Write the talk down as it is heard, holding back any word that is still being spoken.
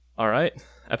All right.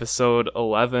 Episode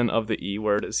 11 of the E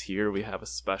Word is here. We have a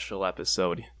special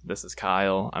episode. This is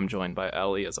Kyle. I'm joined by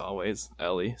Ellie, as always.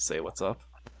 Ellie, say what's up.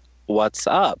 What's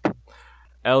up?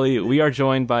 Ellie, we are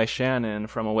joined by Shannon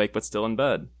from Awake But Still in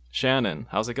Bed. Shannon,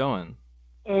 how's it going?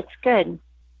 It's good.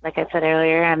 Like I said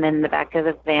earlier, I'm in the back of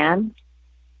the van.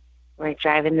 We're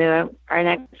driving to our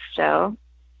next show.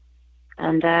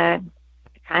 And I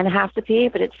kind of have to pee,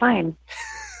 but it's fine.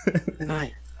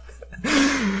 Nice.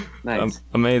 Nice.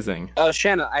 Amazing. Oh,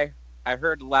 Shannon, I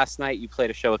heard last night you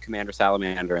played a show with Commander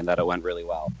Salamander and that it went really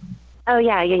well. Oh,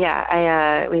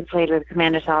 yeah. We played with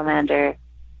Commander Salamander,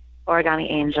 Origami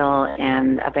Angel,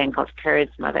 and a band called Courage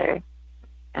Mother.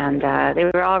 And they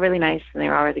were all really nice, and they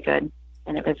were all really good.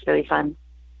 And it was really fun.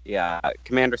 Yeah,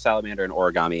 Commander Salamander and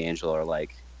Origami Angel are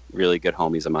like really good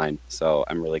homies of mine. So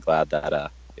I'm really glad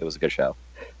that it was a good show.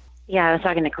 Yeah, I was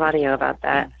talking to Claudio about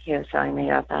that. He was telling me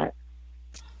about that.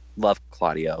 Love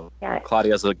Claudio. Yeah.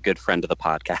 Claudio's a good friend of the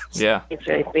podcast. Yeah. It's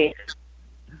really sweet.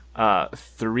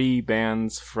 3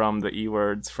 bands from the E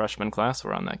Words freshman class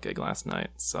were on that gig last night.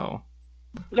 So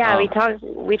yeah, we talked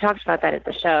about that at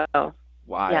the show.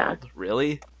 Wild. Yeah.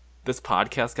 Really? This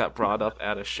podcast got brought up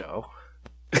at a show?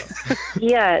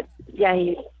 Yeah.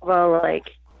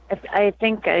 I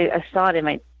think I saw it in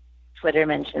my Twitter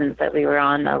mentions that we were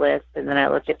on a list, and then I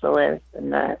looked at the list,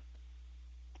 and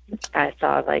I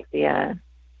saw like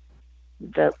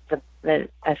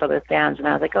I saw those bands, and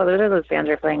I was like, oh, those are those bands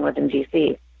we're playing with in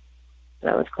DC. So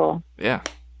that was cool. Yeah.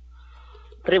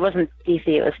 But it wasn't DC;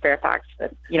 it was Fairfax.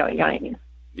 But you know what I mean.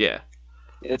 Yeah.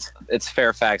 It's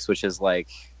Fairfax, which is like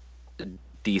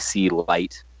DC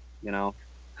light, you know.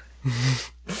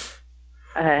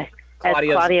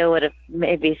 Claudio would have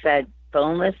maybe said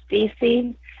boneless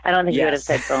DC. I don't think he would have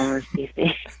said boneless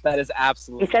DC. That is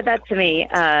absolutely. He said that to me.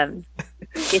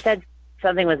 He said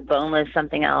something was boneless,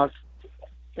 something else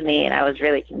to me, and I was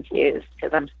really confused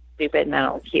because I'm stupid and I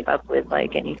don't keep up with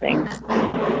like anything.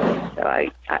 So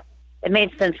it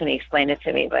made sense when he explained it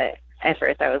to me, but at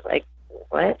first I was like,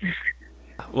 what?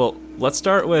 Well, let's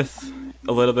start with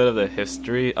a little bit of the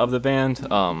history of the band.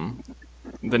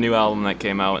 The new album that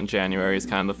came out in January is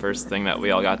kind of the first thing that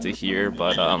we all got to hear,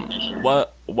 but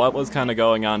what was kind of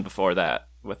going on before that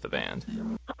with the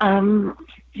band?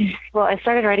 Well, I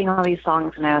started writing all these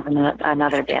songs when I was in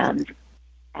another band,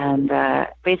 and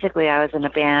basically I was in a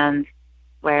band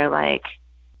where like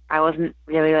I wasn't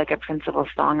really like a principal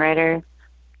songwriter.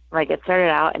 Like it started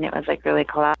out and it was like really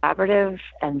collaborative,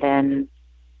 and then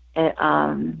it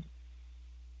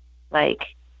like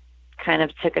kind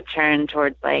of took a turn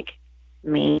towards like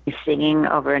me singing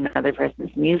over another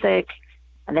person's music,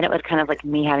 and then it was kind of like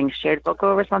me having shared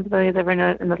vocal responsibilities over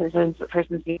another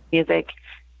person's music,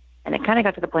 and it kind of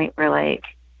got to the point where like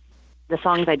the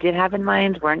songs I did have in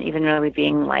mind weren't even really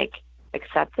being like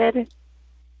accepted,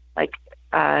 like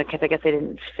because I guess they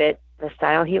didn't fit the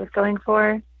style he was going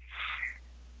for.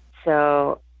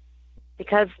 So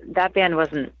because that band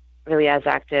wasn't really as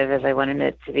active as I wanted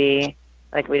it to be,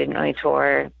 like we didn't really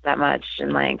tour that much,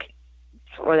 and like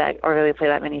or really play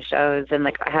that many shows, and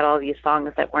like I had all these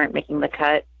songs that weren't making the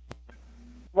cut.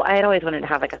 Well, I had always wanted to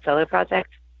have like a solo project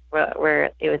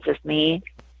where it was just me,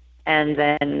 and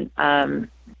then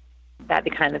that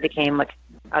kind of became like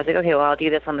I was like, okay, well I'll do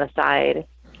this on the side,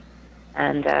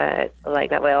 and like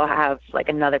that way I'll have like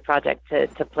another project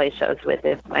to play shows with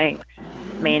if my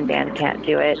main band can't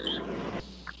do it.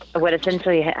 What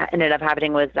essentially ended up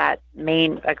happening was that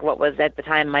like what was at the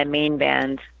time my main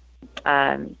band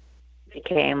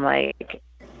became like,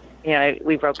 you know,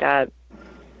 we broke up,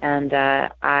 and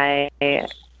I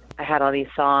had all these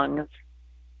songs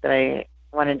that I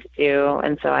wanted to do,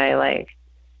 and so I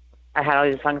had all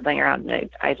these songs laying around, and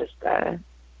I just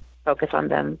focused on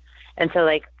them. And so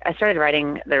like I started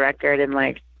writing the record in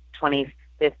like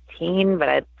 2015, but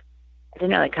I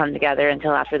didn't really come together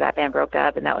until after that band broke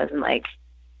up, and that was in like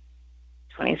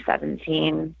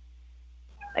 2017.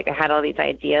 Like I had all these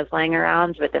ideas lying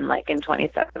around, but then like in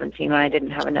 2017 when I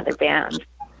didn't have another band,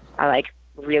 I like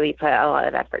really put a lot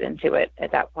of effort into it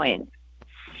at that point.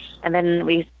 And then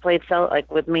we played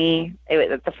with me.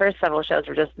 The first several shows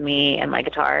were just me and my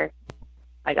guitar.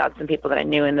 I got some people that I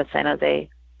knew in the San Jose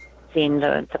scene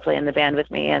to play in the band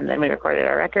with me, and then we recorded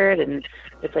our record, and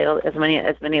we played as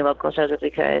many local shows as we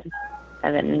could,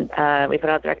 and then we put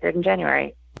out the record in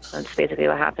January. That's basically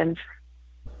what happened.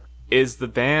 Is the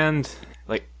band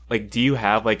like do you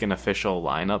have like an official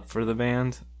lineup for the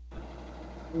band?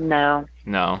 No.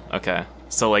 Okay.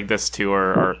 So like this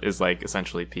tour is like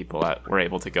essentially people that were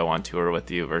able to go on tour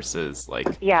with you versus like.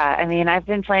 Yeah, I mean I've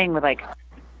been playing with like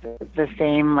the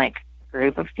same like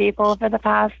group of people for the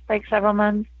past like several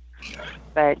months,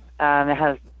 but it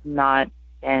has not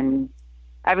been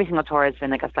every single tour has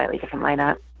been like a slightly different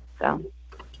lineup. So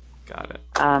Got it.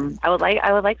 I would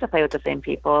like to play with the same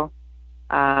people,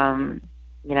 but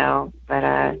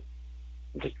it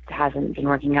just hasn't been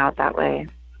working out that way.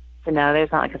 So no,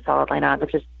 there's not like a solid lineup.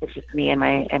 It's just me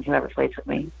and whoever plays with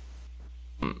me.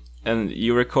 And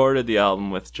you recorded the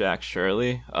album with Jack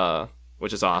Shirley,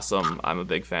 which is awesome. I'm a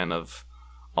big fan of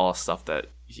all stuff that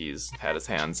he's had his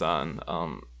hands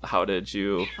on. How did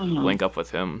you link up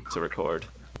with him to record?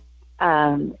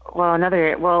 It's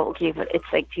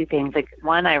like two things. Like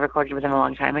one, I recorded with him a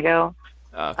long time ago,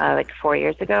 like 4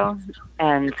 years ago,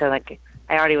 and so like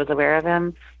I already was aware of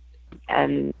him,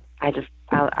 and I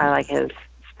like his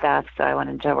stuff, so I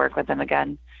wanted to work with him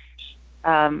again.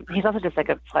 He's also just like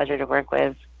a pleasure to work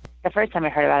with. The first time I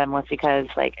heard about him was because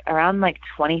like around like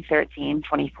 2013,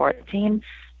 2014,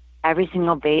 every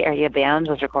single Bay Area band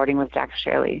was recording with Jack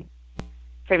Shirley.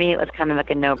 For me, it was kind of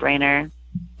like a no-brainer.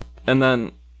 And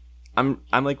then I'm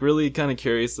like really kind of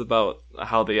curious about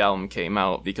how the album came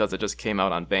out, because it just came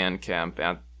out on Bandcamp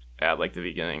at like the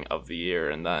beginning of the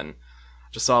year, and then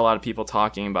just saw a lot of people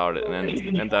talking about it,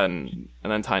 and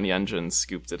then Tiny Engine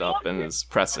scooped it up and is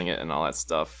pressing it and all that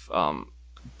stuff.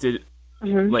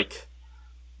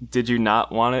 Did you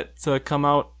not want it to come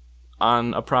out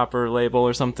on a proper label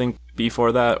or something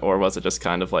before that, or was it just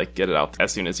kind of like get it out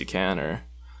as soon as you can, or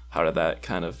how did that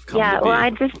kind of come to be? Well, I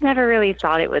just never really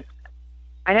thought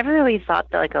I never really thought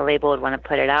that like a label would want to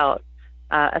put it out,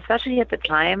 especially at the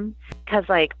time, because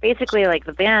like basically like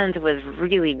the band was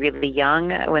really, really young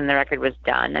when the record was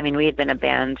done. I mean, we had been a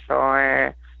band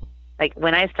for like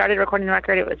when I started recording the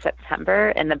record, it was September,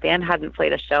 and the band hadn't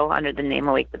played a show under the name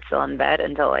Awakebutstillinbed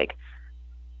until like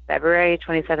February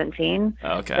 2017.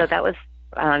 Oh, okay. So that was,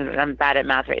 I'm bad at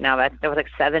math right now, but that was like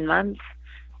 7 months.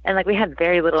 And like we had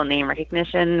very little name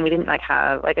recognition. We didn't like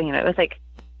have, like, it was like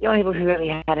the only people who really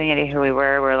had any idea who we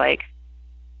were like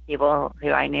people who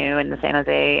I knew in the San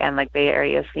Jose and like Bay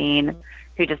Area scene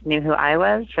who just knew who I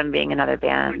was from being another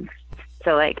band.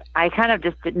 So like I kind of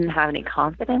just didn't have any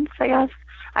confidence, I guess.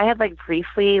 I had like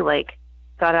briefly like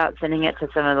thought about sending it to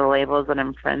some of the labels that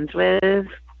I'm friends with,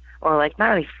 or like not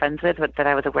really friends with, but that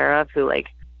I was aware of, who like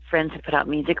friends had put out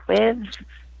music with.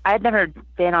 I had never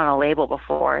been on a label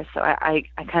before, so I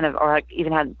kind of, or like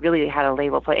even had a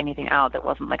label put anything out that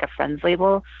wasn't like a friend's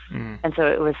label. And so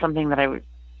it was something that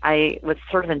I was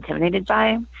sort of intimidated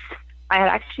by. I had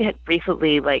actually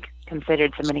briefly like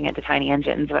considered submitting it to Tiny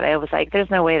Engines, but I was like, there's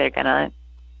no way they're gonna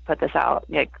put this out.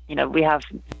 Like, we have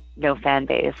no fan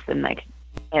base, and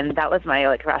that was my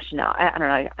like rationale. I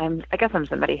don't know. I guess I'm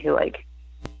somebody who like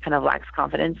kind of lacks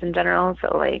confidence in general.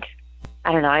 So like,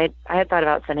 I don't know. I had thought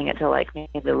about sending it to like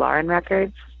maybe Lauren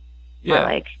Records. Yeah. Or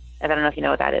like, I don't know if you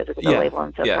know what that is. It's a label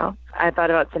in SoCal. Yeah. I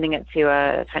thought about sending it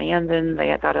to Tiny Engines.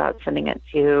 I thought about sending it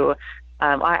to.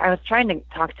 I was trying to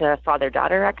talk to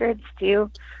Father-Daughter Records too,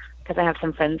 because I have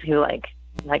some friends who like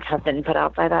have been put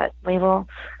out by that label.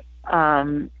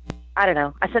 I don't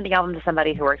know. I sent the album to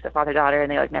somebody who works at Father-Daughter,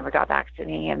 and they like never got back to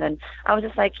me. And then I was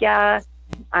just like, yeah,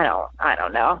 I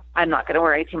don't know. I'm not going to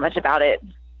worry too much about it.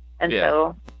 And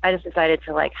so I just decided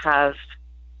to like have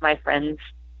my friends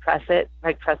press it,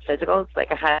 like press physicals.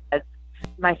 Like I had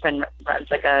my friend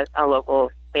runs like a local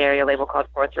Bay Area label called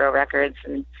Fourth Row Records,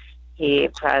 and he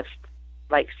pressed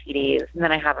like CDs. And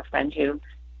then I have a friend who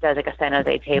does like a San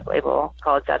Jose tape label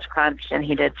called Dutch Crunch, and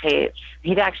he did tapes.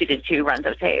 He actually did 2 runs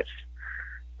of tapes.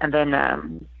 And then,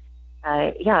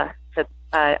 I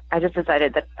just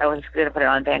decided that I was going to put it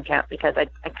on Bandcamp because I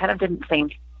kind of didn't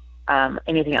think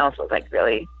anything else was like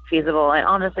really feasible. And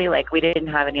honestly, like we didn't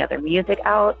have any other music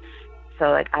out,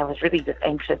 so like I was really just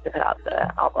anxious to put out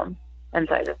the album, and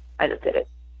so I just did it.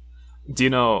 Do you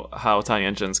know how Tiny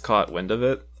Engines caught wind of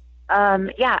it?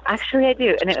 Yeah, actually I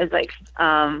do, and it was like it's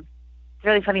a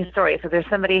really funny story. So there's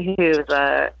somebody who's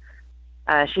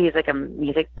she's like a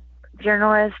music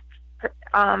journalist.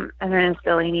 And her name's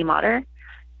Delaney Motter,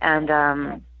 and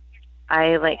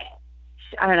I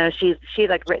don't know, she's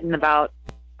like written about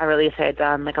a release I had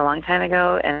done like a long time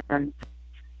ago, and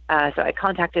so I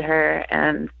contacted her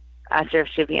and asked her if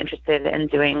she'd be interested in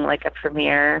doing like a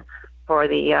premiere for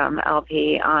the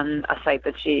LP on a site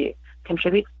that she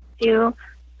contributes to,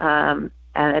 and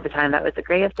at the time that was the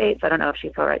Gray Estate, so I don't know if she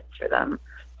still writes for them,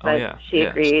 but she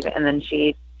agreed, and then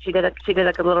she did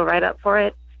like a little write up for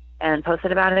it and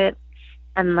posted about it.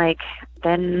 And like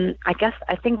then I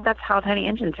think that's how Tiny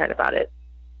Engines heard about it,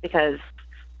 because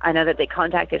I know that they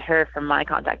contacted her from my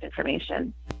contact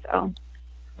information. So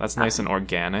that's nice and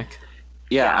organic.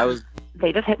 Yeah,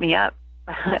 they just hit me up.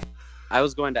 I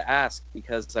was going to ask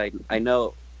because I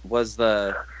know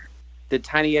did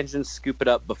Tiny Engines scoop it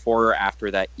up before or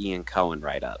after that Ian Cohen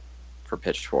write up for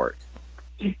Pitchfork?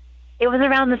 It was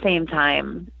around the same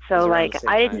time. So like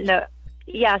I didn't know.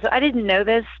 Yeah, so I didn't know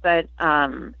this, but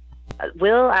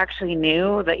Will actually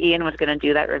knew that Ian was going to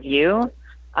do that review.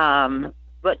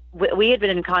 But we had been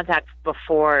in contact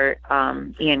before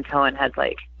Ian Cohen had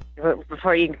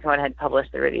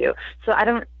published the review. So I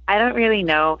don't really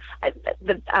know.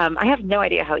 I have no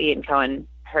idea how Ian Cohen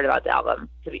heard about the album.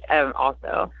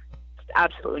 Also,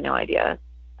 absolutely no idea.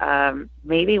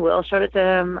 Maybe Will showed it to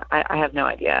him. I have no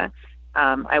idea.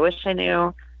 I wish I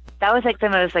knew. That was like the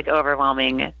most like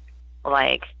overwhelming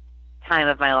like time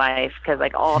of my life, because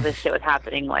like all this shit was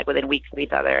happening like within weeks of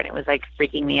each other, and it was like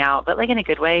freaking me out, but like in a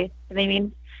good way. You know what I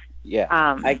mean?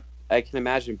 Yeah. I can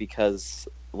imagine, because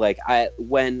like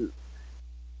when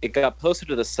it got posted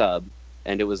to the sub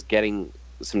and it was getting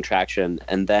some traction,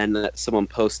 and then someone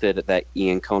posted that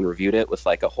Ian Cohen reviewed it with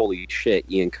like a holy shit,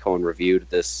 Ian Cohen reviewed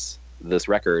this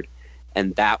record,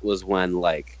 and that was when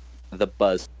like the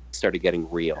buzz started getting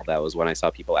real. That was when I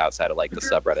saw people outside of like the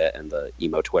subreddit and the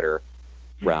emo Twitter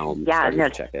realm starting to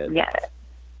check it. Yeah,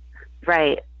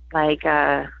 right. Like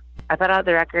I put out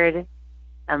the record,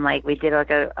 and like we did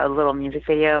like a little music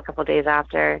video a couple of days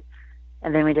after,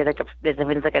 and then we did like a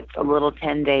little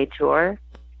 10-day tour,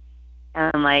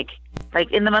 and like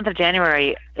in the month of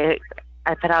January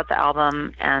I put out the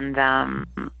album, and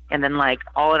then like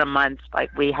all in a month like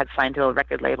we had signed to a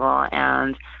record label,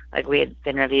 and like we had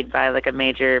been reviewed by like a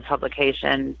major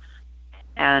publication,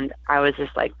 and I was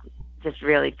just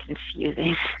really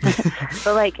confusing. It was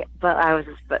I think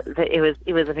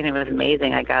it was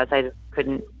amazing. I guess I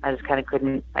just kind of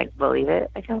couldn't like believe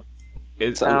it, I guess.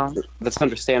 That's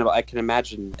understandable. I can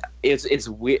imagine it's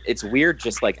weird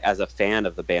just like as a fan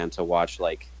of the band to watch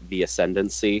like the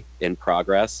ascendancy in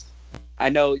progress. I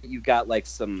know you've got like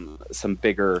some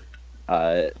bigger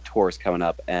tours coming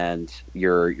up, and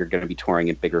you're going to be touring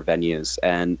in bigger venues,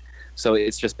 and so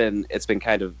it's been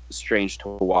kind of strange to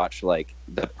watch like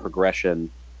the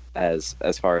progression as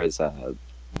far as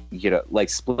like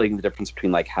splitting the difference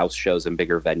between like house shows and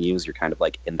bigger venues. You're kind of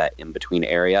like in that in between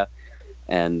area,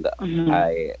 and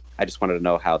I just wanted to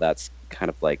know how that's kind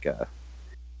of like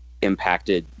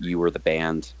impacted you or the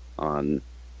band on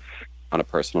a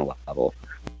personal level.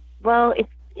 Well,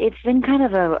 it's been kind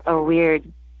of a weird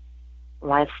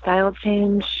lifestyle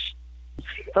change.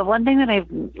 But one thing that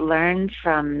I've learned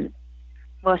so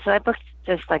I booked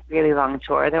this like really long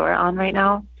tour that we're on right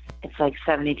now. It's like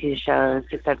 72 shows,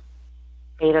 except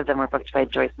 8 of them were booked by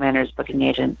Joyce Manor's booking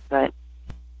agent. But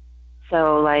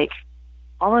so like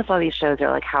almost all these shows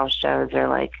are like house shows or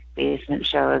like basement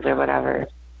shows or whatever,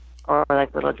 or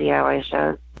like little DIY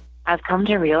shows. I've come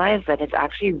to realize that it's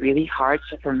actually really hard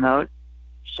to promote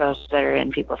shows that are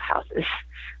in people's houses.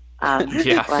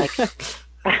 Yeah. Like,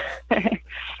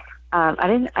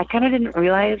 I kind of didn't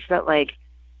realize that like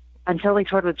until we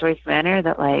toured with Joyce Manor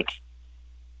that like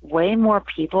way more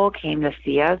people came to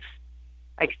see us,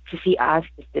 like to see us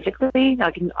specifically.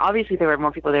 Like obviously there were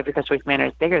more people there because Joyce Manor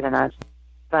is bigger than us,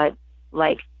 but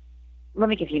like let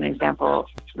me give you an example.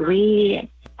 We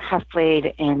have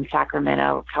played in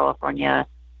Sacramento, California,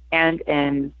 and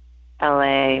in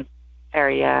LA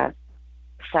area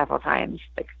several times,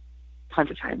 like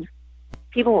tons of times.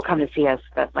 People will come to see us,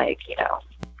 but like, you know,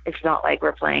 it's not like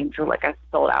we're playing to like a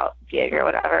sold out gig or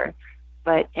whatever.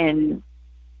 But in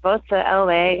both the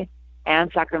LA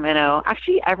and Sacramento,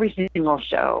 actually every single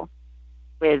show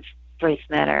with Joyce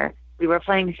Manor, we were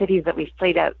playing cities that we've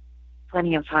played at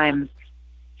plenty of times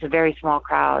to very small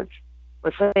crowds.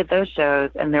 We played those shows,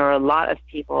 and there were a lot of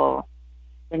people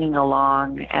singing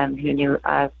along and who knew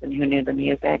us and who knew the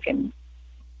music. And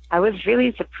I was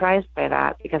really surprised by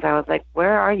that, because I was like,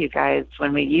 where are you guys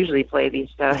when we usually play these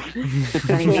shows? You know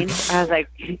what I mean? I was like,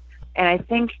 and I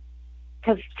think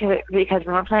because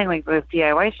when we're playing like those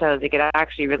DIY shows, it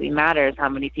actually really matters how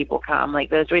many people come.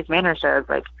 Like those Joyce Manor shows,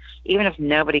 like even if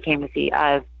nobody came to see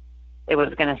us, it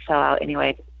was going to sell out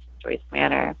anyway to Joyce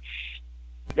Manor.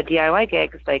 The DIY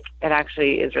gigs, like it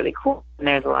actually is really cool, and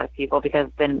there's a lot of people, because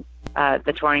then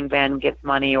the touring band gets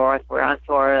money, or if we're on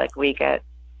tour, like we get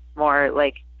more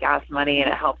like gas money, and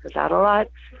it helps us out a lot.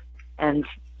 And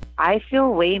I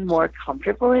feel way more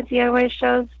comfortable at DIY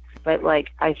shows, but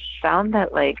like I found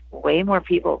that like way more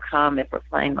people come if we're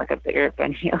playing like a bigger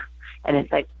venue and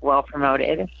it's like well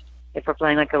promoted. If we're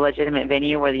playing like a legitimate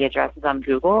venue where the address is on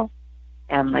Google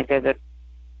and like there's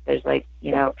like,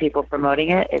 you know, people promoting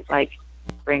it, it like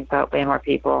brings out way more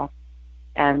people.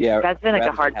 And that's been like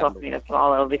a hard pill for me to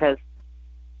swallow, because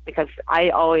I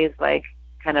always like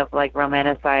kind of like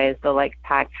romanticize the like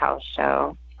packed house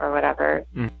show or whatever.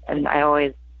 And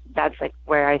that's like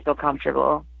where I feel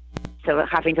comfortable. So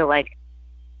having to like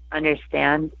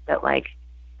understand that like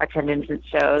attendance at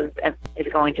shows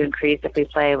is going to increase if we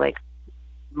play like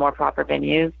more proper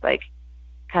venues, like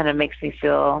kind of makes me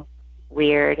feel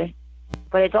weird.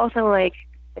 But it's also like,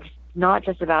 it's not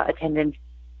just about attendance,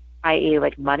 i.e.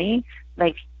 like money.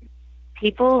 Like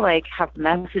people like have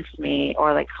messaged me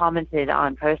or like commented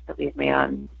on posts that we've made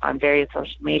on various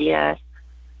social media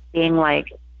being like,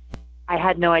 I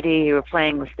had no idea you were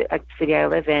playing the city I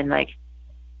live in. Like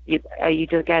you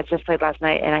guys just played last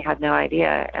night and I had no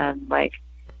idea. And like,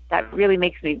 that really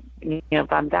makes me,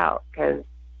 bummed out because,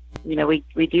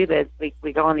 we do this.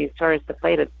 We go on these tours to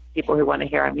play to people who want to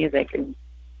hear our music and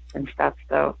stuff.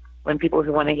 So when people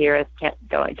who want to hear us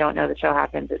don't know the show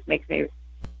happens, it makes me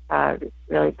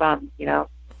really bummed,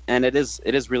 And it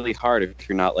is really hard if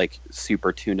you're not like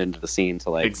super tuned into the scene to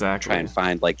like Exactly. try and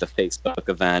find like the Facebook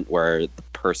event where the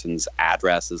person's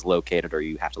address is located, or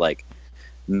you have to like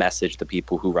message the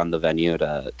people who run the venue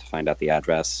to find out the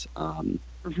address.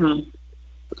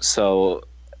 So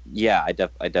yeah, I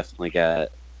definitely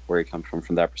get where you come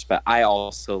from that perspective. I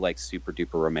also like super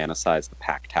duper romanticize the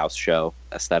packed house show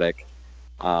aesthetic.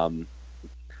 But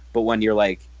when you're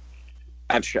like,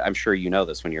 I'm sure you know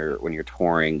this, when you're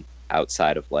touring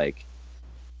outside of like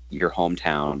your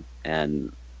hometown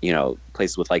and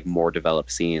places with like more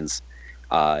developed scenes,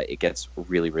 it gets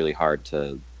really, really hard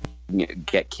to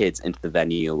get kids into the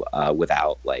venue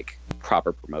without like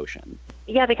proper promotion.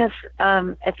 Yeah, because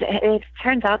it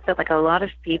turns out that like a lot of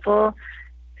people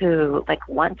who like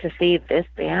want to see this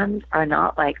band are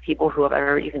not like people who have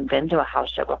ever even been to a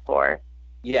house show before.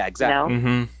 Yeah, exactly.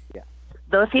 Mm-hmm. Yeah,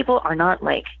 those people are not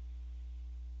like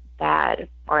bad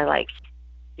or like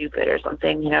stupid or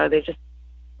something. They just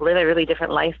live a really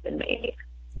different life than me.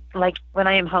 Like when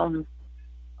I am home,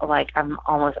 like I'm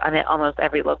at almost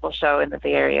every local show in the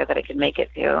Bay Area that I can make it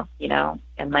to,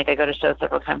 and like I go to shows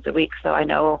several times a week, so I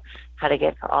know how to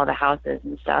get to all the houses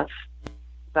and stuff.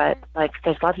 But like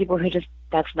there's a lot of people who just,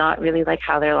 that's not really like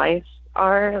how their lives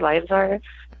are,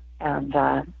 and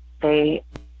they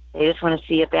just want to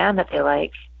see a band that they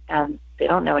like, and they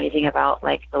don't know anything about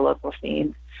like the local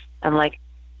scene. And like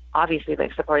obviously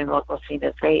like supporting the local scene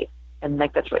is great, and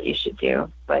like that's what you should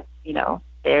do. But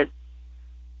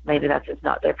maybe that's just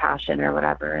not their passion or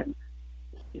whatever, and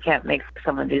you can't make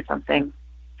someone do something.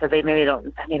 So maybe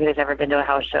they've never been to a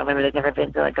house show, maybe they've never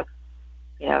been to like a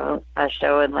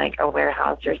show in like a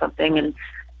warehouse or something. And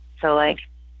so like,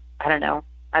 I don't know,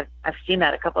 I've seen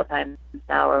that a couple of times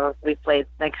now where we've played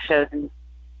like shows, and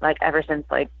like ever since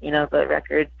like, the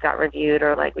record got reviewed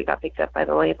or like we got picked up by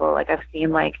the label, like I've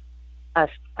seen like us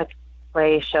like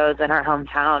play shows in our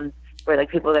hometown where like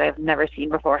people that I've never seen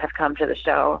before have come to the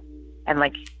show and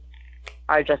like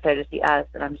are just there to see us,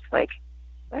 and I'm just like,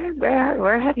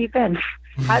 where have you been?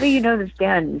 How do you know this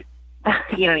band?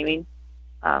 You know what I mean?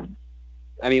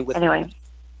 I mean, anyway,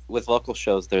 with local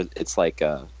shows, it's like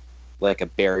a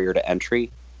barrier to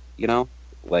entry,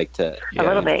 like to a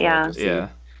little bit, yeah. Yeah.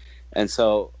 And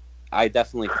so I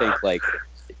definitely think like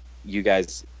you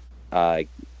guys,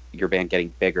 your band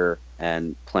getting bigger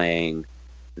and playing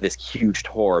this huge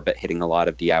tour, but hitting a lot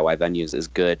of DIY venues is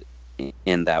good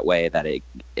in that way, that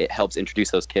it helps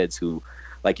introduce those kids who,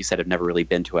 like you said, have never really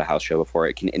been to a house show before.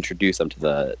 It can introduce them to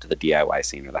the DIY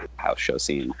scene or the house show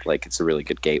scene. Like it's a really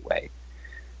good gateway.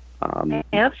 I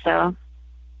hope so.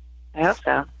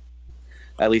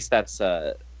 At least that's,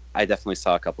 I definitely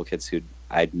saw a couple kids who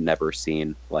I'd never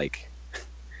seen like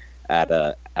at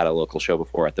a local show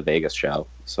before, at the Vegas show.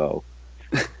 So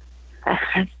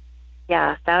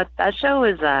yeah, that show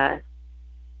was a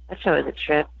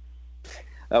trip.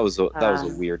 that was a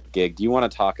weird gig. Do you want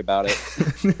to talk about it?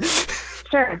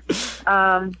 Sure.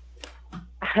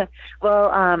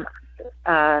 Well,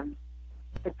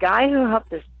 the guy who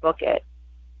helped us book it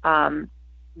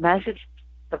messaged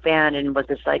the band and was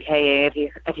just like, hey,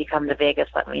 if you come to Vegas,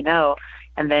 let me know.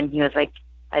 And then he was like,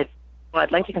 I'd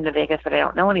like to come to Vegas, but I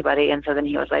don't know anybody. And so then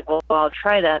he was like, well, I'll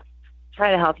try to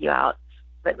help you out.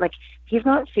 But like, he's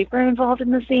not super involved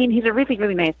in the scene. He's a really,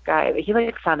 really nice guy, but he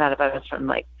like found out about us from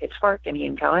like Pitchfork and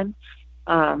Ian Cohen.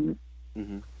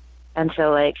 Mm-hmm. And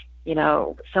so like,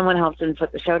 someone helped him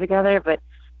put the show together, but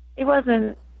it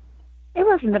wasn't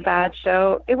a bad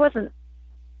show. It wasn't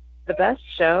the best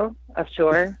show, I'm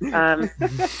sure.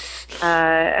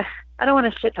 I don't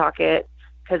want to shit talk it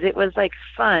because it was like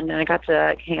fun and I got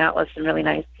to hang out with some really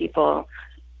nice people.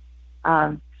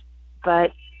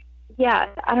 But yeah,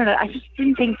 I don't know. I just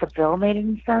didn't think the bill made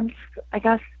any sense, I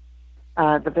guess.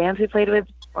 The bands we played with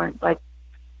weren't like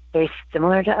very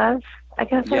similar to us, I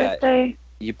guess I would say.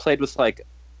 You played with like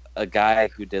a guy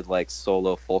who did like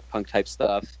solo folk punk type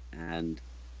stuff, and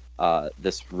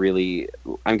this really,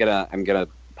 I'm gonna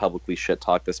publicly shit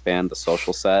talk this band, The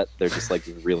Social Set. They're just like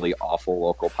really awful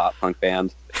local pop punk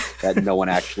band that no one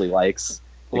actually likes,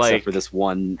 except for this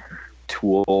one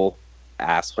Tool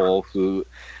asshole who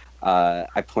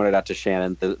I pointed out to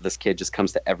Shannon. This kid just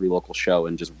comes to every local show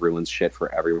and just ruins shit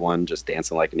for everyone, just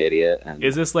dancing like an idiot. And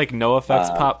is this like No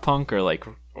Effects pop punk or like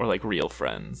Real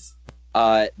Friends?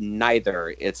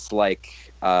 Neither. It's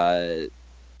like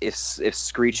if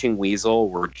Screeching Weasel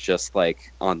were just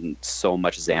like on so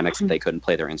much Xanax that they couldn't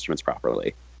play their instruments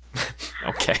properly.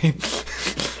 Okay.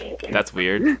 That's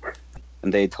weird.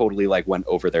 And they totally like went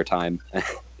over their time.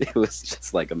 It was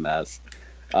just like a mess.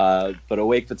 But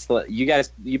Awake But Still, you guys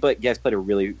played a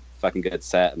really fucking good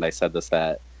set, and I said this,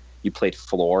 that you played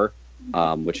Floor,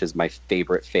 which is my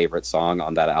favorite song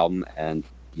on that album, and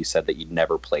you said that you'd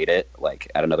never played it like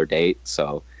at another date,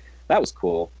 so that was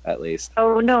cool, at least.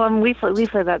 Oh no, we played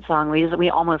that song. We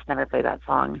almost never played that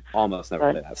song. Almost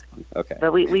never played that song. Okay.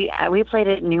 But we played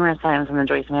it numerous times on the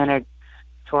Joyce Manor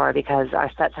tour because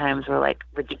our set times were like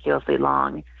ridiculously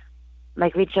long.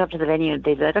 Like we'd show up to the venue,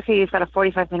 they'd be like, "Okay, you've got a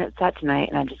 45-minute set tonight,"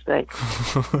 and I'd just be like,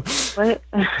 "What?"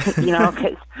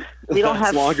 Because we don't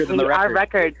have longer than the record. Our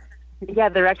record. Yeah,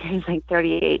 the record is like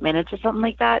 38 minutes or something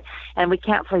like that, and we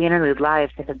can't play interlude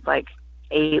live because it's like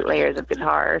 8 layers of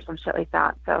guitar or some shit like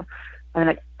that. So, I mean,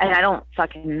 like, and I don't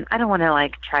want to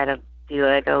like try to do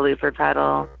like a looper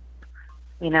pedal,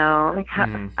 like I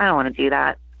don't want to do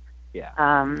that.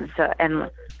 Yeah.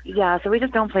 So we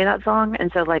just don't play that song, and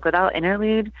so like without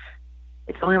interlude,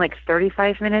 it's only like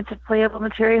 35 minutes of playable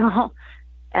material,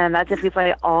 and that's if we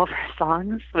play all of our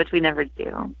songs, which we never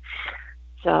do.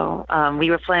 So we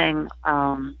were playing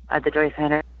at the Joyce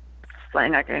Manor,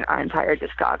 playing like our entire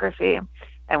discography,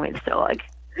 and we'd still like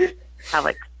have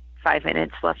like 5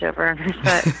 minutes left over in our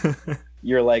set.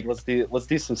 You're like, let's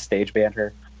do some stage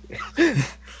banter.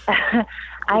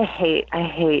 I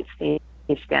hate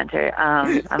stage banter.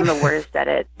 I'm the worst at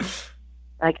it.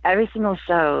 Like every single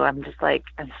show, I'm just like,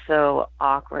 I'm so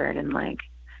awkward and like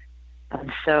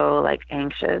I'm so like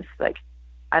anxious. Like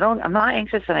I'm not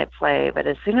anxious when I play, but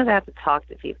as soon as I have to talk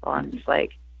to people, I'm just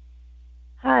like,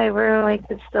 "Hi, we're like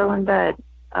still in bed.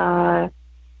 We're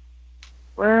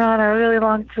on a really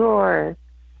long tour.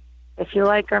 If you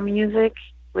like our music,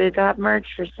 we got merch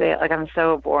for sale." Like I'm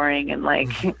so boring and like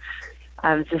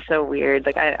I'm just so weird.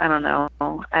 Like I don't know.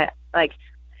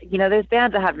 There's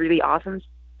bands that have really awesome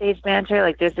stage banter.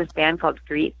 Like there's this band called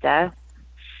Greet Death.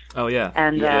 Oh yeah.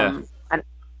 And yeah.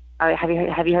 Have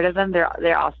you heard of them?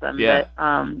 They're awesome. Yeah.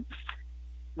 But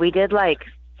we did like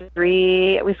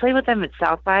 3. We played with them at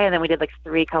South by, and then we did like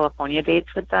 3 California dates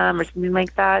with them or something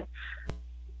like that.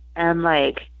 And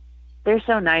like they're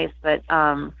so nice, but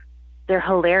they're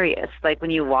hilarious. Like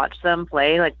when you watch them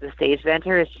play, like the stage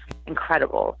banter is just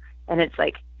incredible, and it's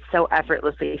like so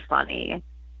effortlessly funny.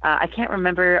 I can't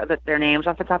remember their names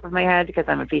off the top of my head because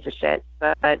I'm a piece of shit.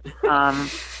 But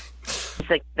it's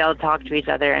like they'll talk to each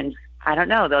other, and I don't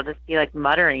know, they'll just be like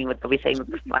muttering what they'll be saying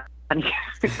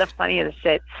the funniest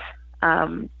shit.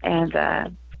 I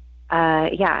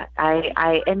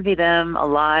envy them a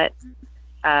lot,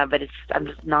 but I'm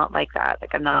just not like that.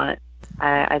 Like I'm not.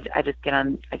 I just get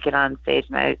on stage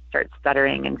and I start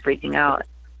stuttering and freaking out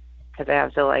because I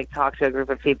have to like talk to a group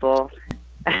of people.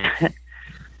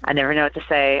 I never know what to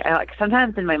say.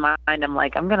 Sometimes in my mind I'm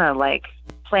like, I'm gonna like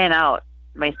plan out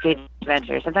my stage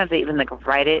adventure. Sometimes I even like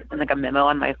write it in like a memo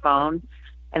on my phone,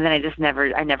 and then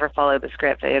I never follow the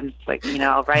script. I'm just like,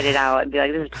 I'll write it out and be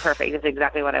like, this is perfect. This is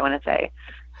exactly what I want to say.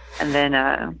 And then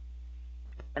I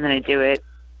do it,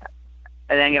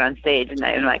 and then I get on stage and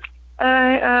I'm like,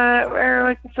 we're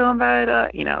like feeling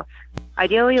bad.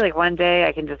 Ideally, like one day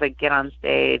I can just like get on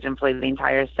stage and play the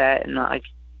entire set and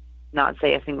not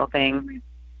say a single thing.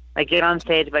 Like get on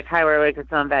stage, be like, "Hi, we're awake,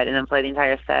 still in bed," and then play the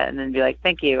entire set, and then be like,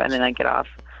 "Thank you," and then I get off.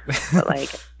 But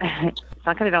like, it's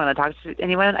not because I don't want to talk to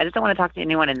anyone. I just don't want to talk to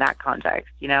anyone in that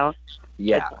context, Yeah.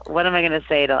 Like, what am I going to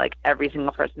say to like every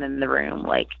single person in the room?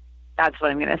 Like, that's what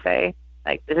I'm going to say.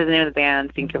 Like, this is the name of the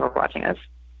band. Thank you for watching us.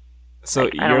 So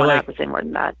I don't want to have to say more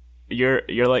than that.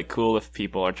 You're like cool if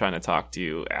people are trying to talk to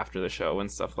you after the show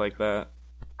and stuff like that.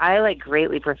 I like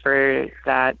greatly prefer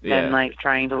that than like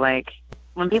trying to like.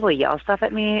 When people yell stuff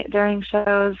at me during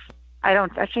shows, I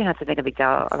don't actually have to make a big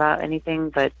deal about anything,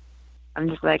 but I'm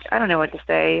just like, I don't know what to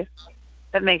say.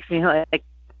 That makes me like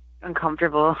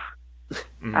uncomfortable.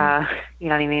 Mm-hmm. You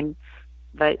know what I mean?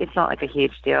 But it's not like a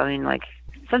huge deal. I mean, like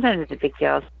sometimes it's a big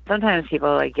deal. Sometimes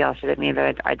people like yell shit at me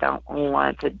that I don't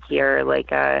want to hear.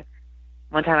 Like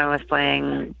one time I was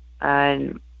playing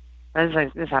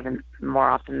This happens more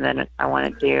often than I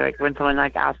want to do. Like when someone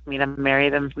like asks me to marry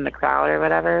them from the crowd or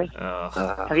whatever.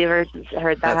 Have you ever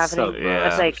heard that That's happening? so gross.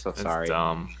 That's like, I'm so It's sorry.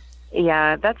 dumb.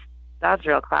 yeah, that's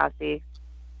real classy.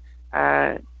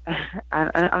 I'm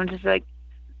just like,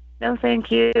 no,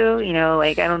 thank you. You know,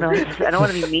 like I don't know, I don't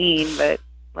want to be mean, but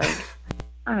like,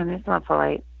 I don't know, it's not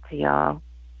polite to yell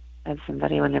at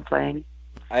somebody when they're playing.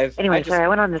 Anyway, sorry, I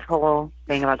went on this whole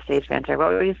thing about stage banter.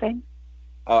 What were you saying?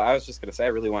 Oh, I was just gonna say I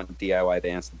really want DIY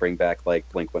Dance to bring back like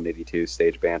Blink-182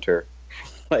 stage banter,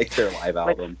 like their live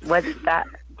album. What's that?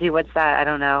 Dude, what's that? I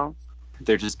don't know.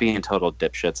 They're just being total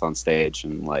dipshits on stage,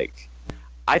 and like,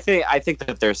 I think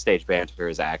that their stage banter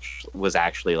was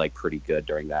actually like pretty good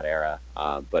during that era,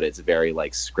 but it's very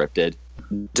like scripted.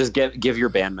 Just give your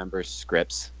band members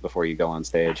scripts before you go on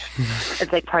stage.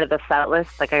 It's like part of the set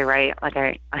list. Like I write, like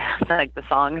I have like the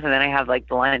songs, and then I have like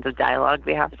the lines of dialogue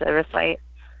we have to recite.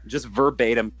 Just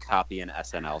verbatim copy an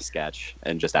SNL sketch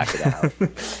and just act it out.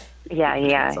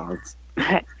 Yeah. Songs.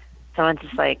 Someone's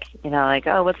just like, you know, like,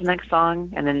 oh, what's the next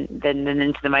song? And then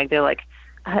into the mic, they're like,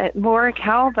 more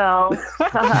cowbell.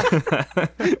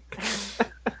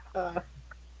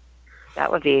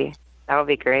 That would be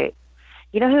great.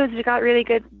 You know who's got really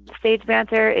good stage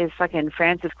banter is fucking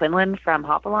Frances Quinlan from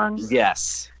Hop Along.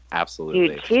 Yes,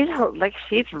 absolutely. Dude,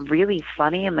 she's really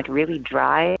funny and like really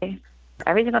dry.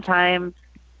 Every single time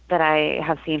that I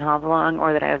have seen Hop Along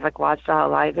or that I've like watched a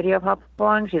live video of Hop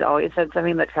Along, she's always said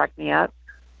something that cracked me up.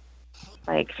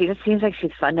 Like she just seems like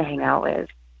she's fun to hang out with.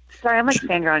 Sorry, I'm like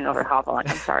fangirling over Hop Along.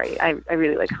 I'm sorry. I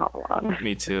really like Hop Along.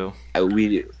 Me too.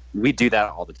 We do that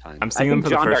all the time. I'm seeing him for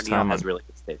John the first Darnielle time. has really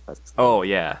good stage presence. Oh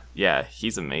yeah,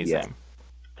 he's amazing. Yeah.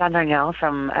 John Darnielle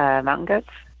from Mountain Goats.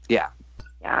 Yeah.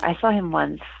 Yeah, I saw him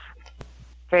once,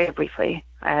 very briefly.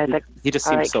 He just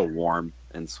seems so warm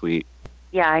and sweet.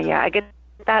 Yeah, I get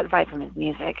that vibe from his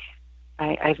music.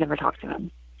 I've never talked to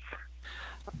him.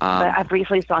 But I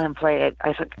briefly saw him play it.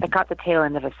 I caught the tail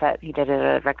end of a set he did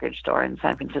at a record store in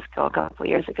San Francisco a couple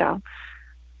years ago.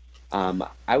 I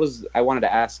wanted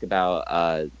to ask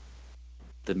about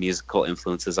the musical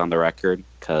influences on the record,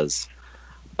 because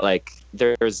like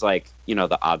there's like, you know,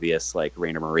 the obvious like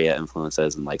Rainer Maria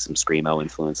influences and like some screamo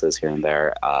influences here and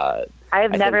there. I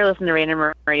have never listened to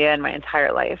Rainer Maria in my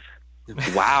entire life.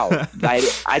 Wow.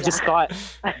 I just thought,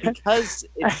 because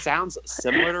it sounds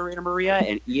similar to Rainer Maria,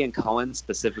 and Ian Cohen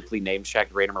specifically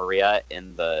name-checked Rainer Maria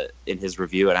in his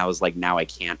review, and I was like, now I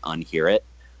can't unhear it.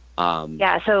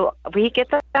 Yeah, so we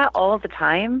get that all the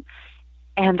time,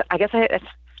 and I guess I'm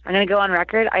going to go on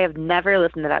record. I have never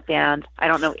listened to that band. I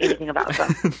don't know anything about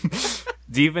them.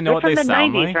 Do you even know what they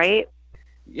sound the 90s, like? Right?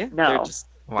 Yeah, no.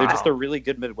 They're just a really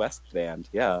good Midwest band.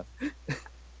 Yeah.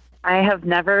 I have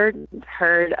never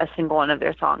heard a single one of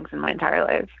their songs in my entire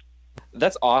life.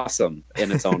 That's awesome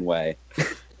in its own way.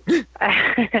 And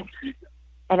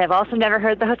I've also never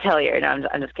heard The Hotelier. No,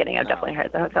 I'm just kidding. I've definitely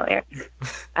heard The Hotelier.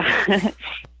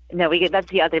 No, that's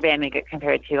the other band we get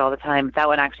compared to all the time. That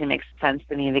one actually makes sense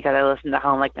to me because I listened to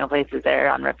Home Like No Place Is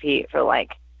There on repeat for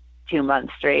like 2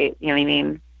 months straight. You know what I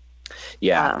mean?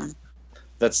 Yeah.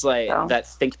 That's like that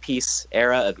think piece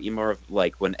era of emo,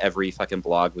 like when every fucking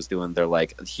blog was doing their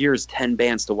like, here's 10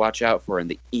 bands to watch out for in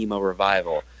the emo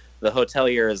revival. The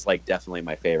Hotelier is like definitely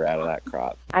my favorite out of that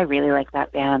crop. I really like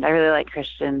that band. I really like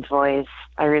Christian's voice.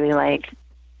 I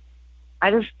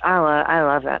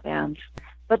love that band.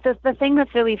 But the thing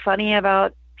that's really funny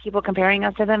about people comparing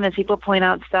us to them is people point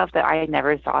out stuff that I had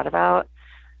never thought about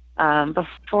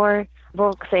before.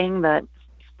 People saying that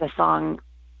the song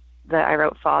that I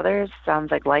wrote, Fathers,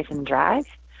 sounds like Life in Drag.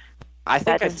 I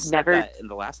think I said that in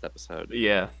the last episode.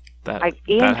 Yeah,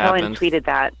 Ian Cohen tweeted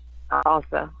that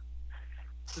also.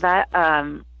 That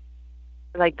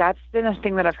like that's been a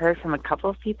thing that I've heard from a couple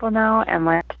of people now, and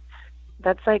like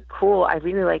that's like cool. I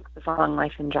really like the song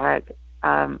Life in Drag.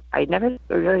 I never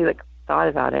really like thought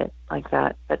about it like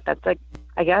that, but that's like,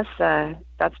 I guess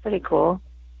that's pretty cool.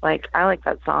 Like I like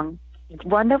that song. It's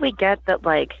one that we get that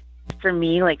like, for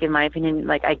me, like in my opinion,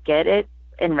 like I get it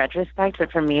in retrospect,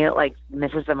 but for me it like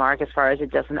misses the mark as far as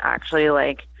it doesn't actually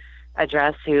like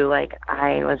address who like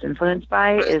I was influenced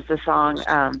by, is the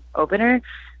song Opener.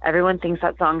 Everyone thinks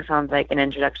that song sounds like an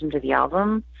introduction to the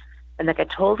album, and like I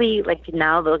totally, like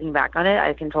now looking back on it,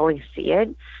 I can totally see it.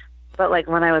 But like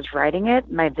when I was writing it,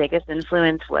 my biggest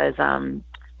influence was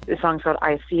the song called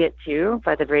I See It Too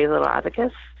by the Brave Little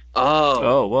Abacus.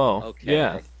 Oh, whoa. Okay.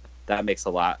 Yeah. That makes a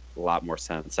lot more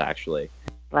sense, actually.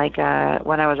 Like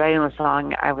when I was writing the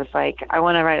song, I was like, I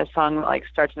want to write a song that like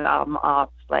starts an album off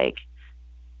like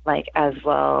as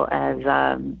well as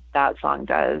that song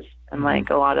does. And like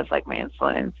a lot of like my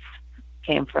influence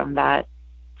came from that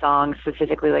song,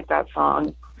 specifically like that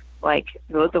song. like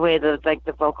the way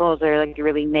the vocals are like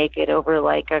really naked over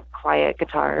like a quiet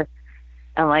guitar,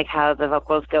 and like how the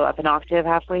vocals go up an octave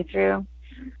halfway through.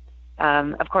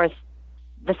 Of course,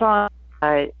 the song,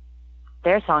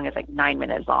 their song is like 9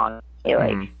 minutes long. It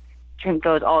like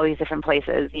goes all these different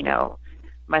places. You know,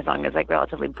 my song is like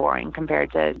relatively boring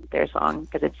compared to their song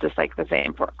because it's just like the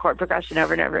same chord progression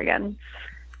over and over again.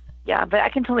 Yeah, but I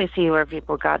can totally see where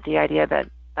people got the idea that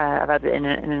about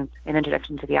an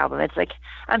introduction to the album. It's like,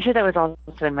 I'm sure that was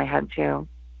also in my head too.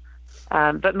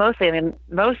 But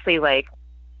mostly like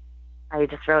I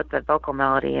just wrote the vocal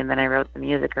melody and then I wrote the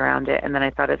music around it, and then I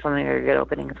thought it's something like a good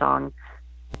opening song.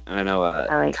 I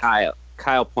know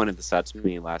Kyle pointed this out to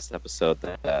me last episode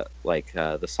that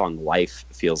the song "Life"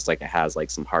 feels like it has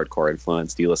like some hardcore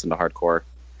influence. Do you listen to hardcore?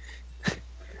 Do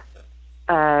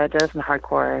I listen to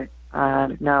hardcore?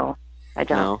 No, I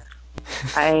don't.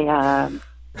 No.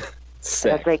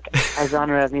 That's like a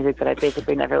genre of music that I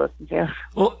basically never listened to.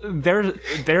 Well,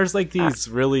 there's like these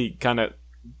really kind of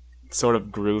sort of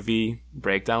groovy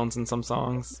breakdowns in some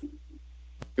songs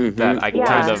that I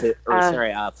kind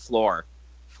of... Floor.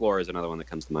 Floor is another one that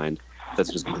comes to mind.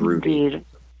 That's just groovy. Indeed.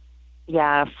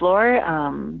 Yeah, Floor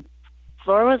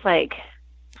was like...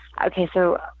 Okay,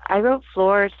 so I wrote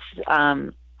Floor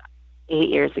 8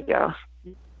 years ago.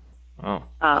 Oh.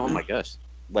 Oh my gosh.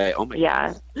 Wait, oh my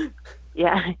gosh.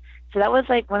 Yeah. So that was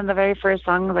like one of the very first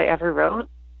songs I ever wrote.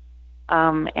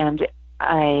 And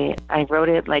I wrote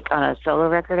it like on a solo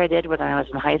record I did when I was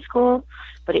in high school,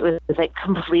 but it was like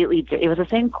it was the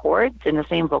same chords and the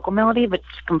same vocal melody, but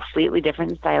completely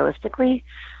different stylistically.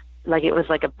 Like it was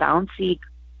like a bouncy,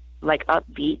 like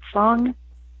upbeat song.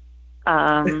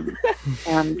 And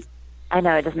I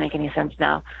know it doesn't make any sense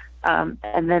now.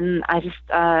 And then I just,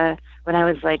 when I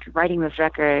was like writing this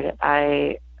record,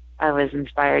 I was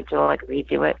inspired to like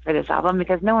redo it for this album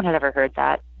because no one had ever heard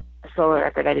that solo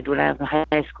record I did when I was in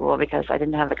high school because I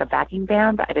didn't have like a backing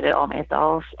band. I did it all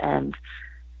myself, and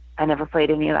I never played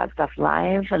any of that stuff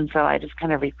live, and so I just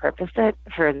kind of repurposed it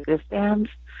for this band.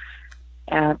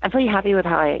 And I'm pretty happy with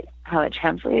how it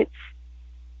translates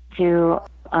to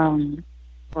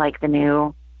like the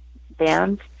new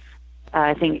band.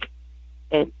 I think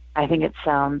it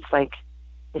sounds like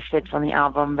it fits on the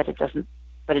album, but it doesn't.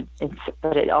 But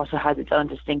it also has its own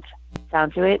distinct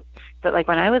sound to it. But like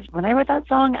when I wrote that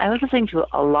song, I was listening to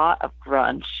a lot of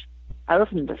grunge. I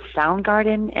listened to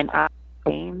Soundgarden and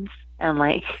James and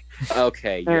like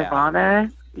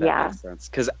Nirvana. That makes sense.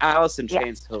 Because Alice in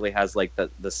Chains totally has like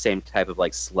the same type of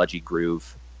like sludgy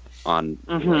groove on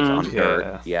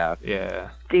Dirt. Yeah.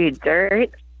 Dude,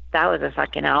 Dirt, that was a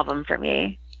fucking album for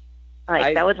me.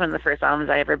 Like that was one of the first albums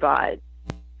I ever bought.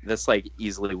 That's like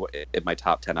easily in my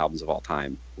top 10 albums of all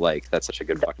time. Like that's such a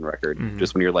good fucking record.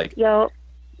 Just when you're like, yo,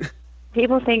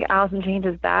 people think Alice in Chains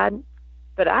is bad,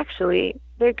 but actually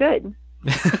they're good.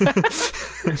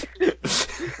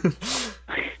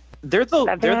 They're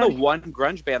the one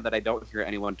grunge band that I don't hear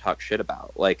anyone talk shit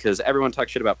about. Like, because everyone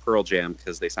talks shit about Pearl Jam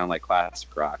because they sound like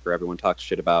classic rock, or everyone talks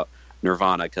shit about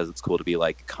Nirvana because it's cool to be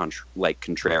like contrary, like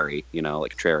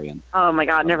contrarian. Oh my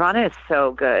god, Nirvana is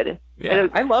so good. Yeah,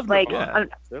 I love Nirvana.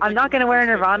 I'm not gonna wear a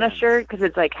Nirvana shirt because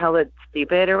it's like hella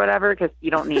stupid or whatever. Because you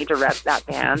don't need to rep that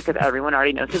band because everyone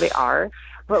already knows who they are.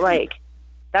 But like,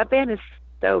 that band is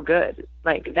so good.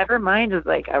 Like, Nevermind is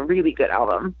like a really good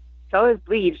album. So is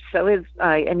Bleach. So is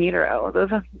In Utero.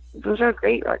 Those are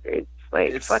great records.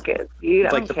 Like, fuck it, dude. I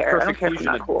don't care. I don't care if it's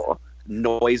not cool.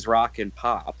 Noise rock and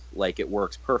pop, like it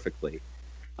works perfectly.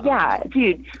 Yeah,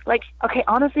 dude. Like, okay,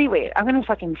 honestly, wait. I'm gonna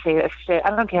fucking say this shit. I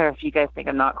don't care if you guys think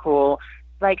I'm not cool.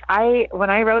 Like,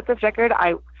 when I wrote this record,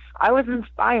 I was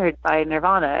inspired by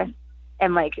Nirvana,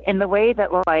 and like in the way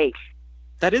that like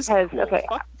that is cool. Okay.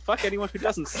 Fuck anyone who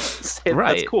doesn't say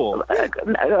right. That's cool.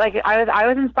 Like I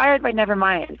was inspired by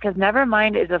Nevermind because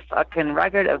Nevermind is a fucking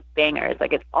record of bangers.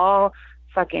 Like it's all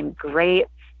fucking great.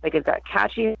 Like it's got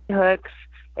catchy hooks.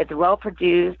 It's well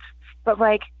produced. But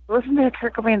like, listen to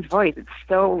Kurt Cobain's voice. It's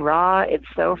so raw. It's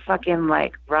so fucking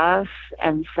like rough.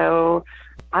 And so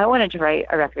I wanted to write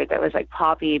a record that was like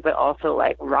poppy, but also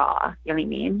like raw. You know what I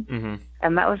mean? Mm-hmm.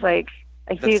 And that was like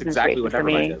a huge inspiration for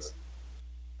me. Is.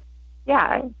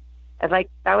 Yeah. And like,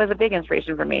 that was a big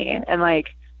inspiration for me. And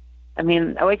like, I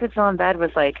mean, Awakebutstillinbed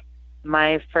was like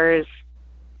my first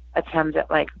attempt at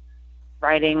like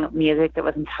writing music that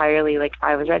was entirely like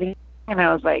I was writing. And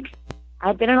I was like,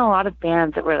 I'd been in a lot of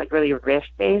bands that were like really riff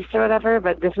based or whatever,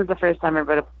 but this was the first time I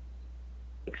wrote a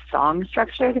like, song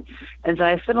structured. And so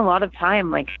I spent a lot of time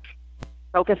like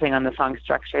focusing on the song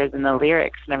structures and the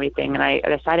lyrics and everything. And I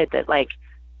decided that like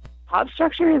pop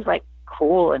structure is like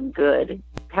cool and good.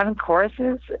 Having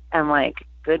choruses and like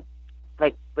good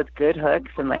like with good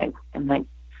hooks and like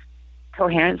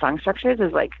coherent song structures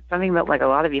is like something that like a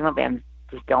lot of emo bands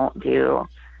just don't do.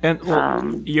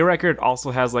 And your record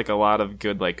also has like a lot of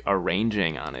good like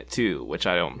arranging on it too, which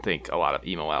I don't think a lot of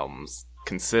emo albums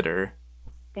consider.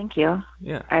 Thank you.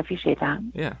 Yeah, I appreciate that.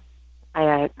 yeah.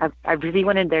 I really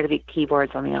wanted there to be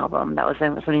keyboards on the album. That was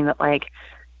something that like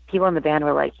people in the band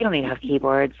were like, you don't need to have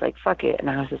keyboards, like fuck it. And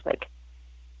I was just like,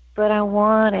 but I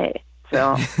want it.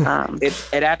 So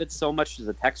it added so much to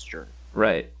the texture.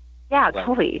 Right. Yeah,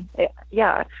 totally.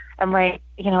 Yeah, and like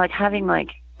like having like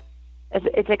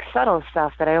it's like subtle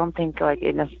stuff that I don't think like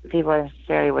people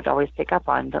necessarily would always pick up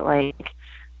on, but like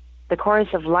the chorus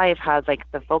of life has like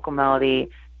the vocal melody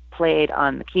played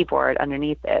on the keyboard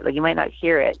underneath it. Like you might not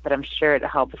hear it, but I'm sure it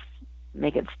helps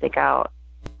make it stick out.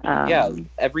 Yeah,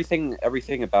 everything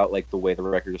about like the way the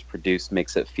record is produced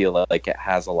makes it feel like it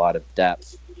has a lot of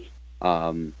depth,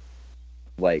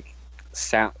 like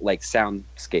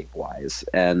soundscape wise,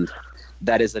 and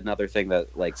that is another thing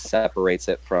that like separates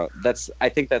it from. I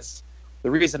think that's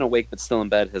the reason Awake But Still in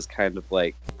Bed has kind of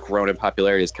like grown in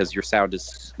popularity, is because your sound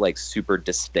is like super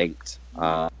distinct.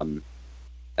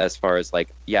 As far as like,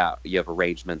 yeah, you have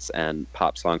arrangements and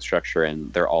pop song structure,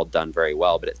 and they're all done very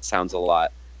well, but it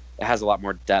has a lot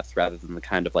more depth rather than the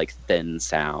kind of like thin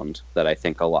sound that I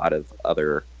think a lot of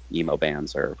other emo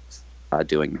bands are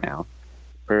doing now,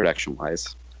 production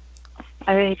wise.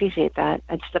 I really appreciate that.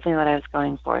 It's definitely what I was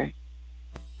going for.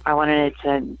 I wanted it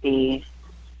to be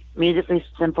musically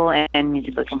simple and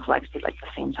musically complex at like the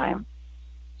same time.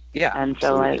 Yeah, and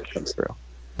so like it comes through.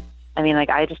 I mean, like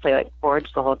I just play like chords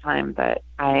the whole time, but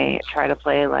I try to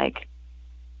play like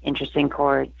interesting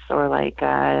chords or like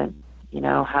have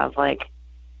like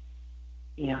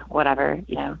whatever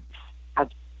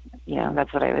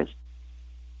that's what I was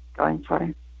going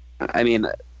for. I mean,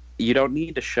 you don't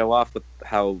need to show off with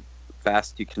how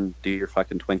fast you can do your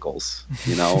fucking twinkles.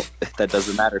 That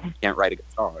doesn't matter if you can't write a good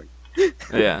song.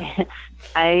 Yeah.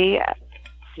 I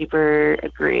super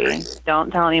agree. Don't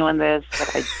tell anyone this,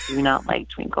 but I do not like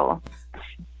twinkle.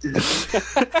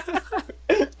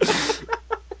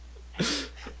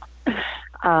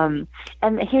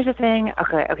 And here's the thing.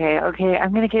 Okay.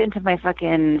 I'm gonna get into my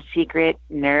fucking secret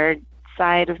nerd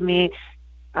side of me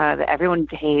that everyone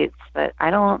hates, but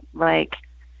I don't like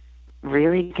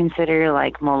really consider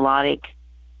like melodic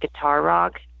guitar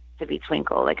rock to be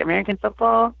twinkle. Like American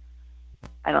Football,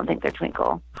 I don't think they're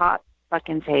twinkle. Hot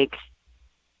fucking take,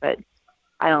 but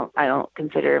I don't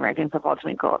consider American Football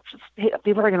twinkle. It's just,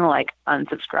 people are gonna like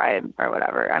unsubscribe or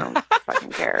whatever. I don't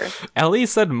fucking care. Ellie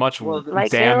said much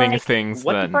damning things.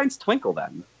 What then defines twinkle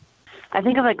then? I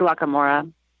think of like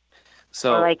Guacamora,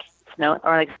 so or like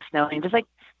snowing, just like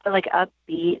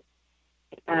upbeat,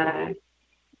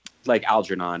 like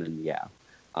Algernon and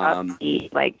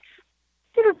upbeat, like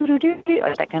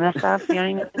that kind of stuff. You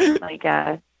know what I mean? Like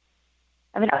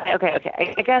I mean,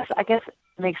 okay. I guess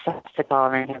it makes sense to call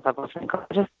American Football twinkle.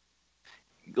 Just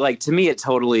like to me, it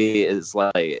totally is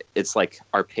like it's like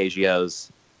arpeggios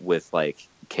with like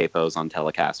capos on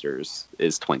Telecasters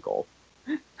is twinkle,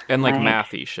 and like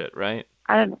mathy shit, right?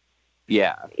 I don't.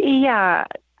 Yeah.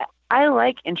 I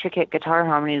like intricate guitar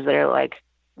harmonies that are like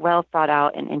well thought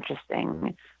out and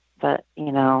interesting, but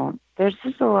there's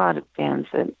just a lot of bands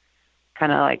that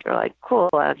kind of like are like, cool,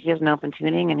 here's an open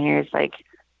tuning and here's like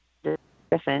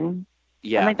Griffin.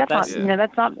 Yeah, I'm like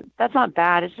that's not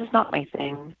bad. It's just not my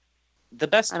thing. The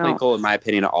best twinkle, in my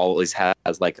opinion, always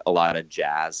has like a lot of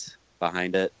jazz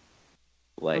behind it,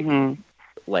 like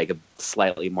like a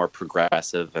slightly more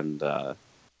progressive and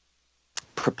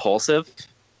propulsive,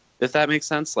 if that makes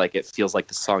sense. Like it feels like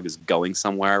the song is going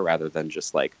somewhere rather than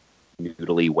just like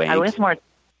noodly wait. I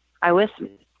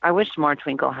wish more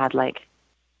twinkle had like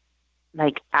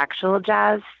actual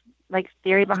jazz like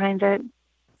theory behind it.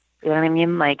 You know what I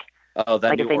mean? Like, that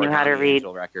like if they knew how to read.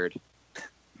 Record.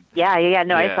 Yeah.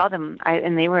 No, I saw them.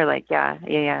 And they were like, yeah.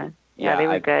 They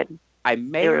were good. I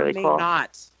may or may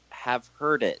not have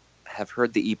heard it. Have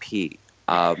heard the EP.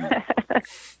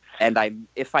 And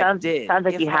sounds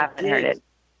like you haven't heard it.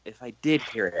 If I did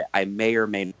hear it, I may or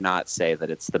may not say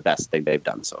that it's the best thing they've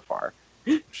done so far.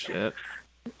 Shit.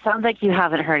 Sounds like you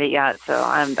haven't heard it yet, so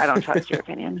I don't trust your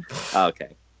opinion.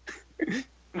 Okay.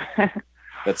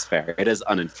 That's fair. It is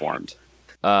uninformed.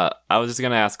 I was just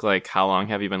gonna ask, like, how long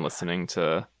have you been listening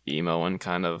to emo, and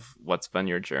kind of what's been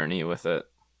your journey with it,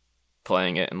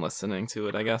 playing it and listening to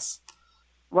it, I guess?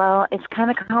 Well, it's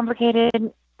kind of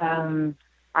complicated.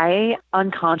 I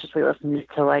unconsciously listened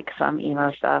to like some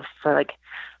emo stuff for like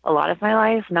a lot of my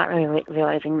life, not really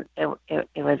realizing it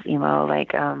was emo.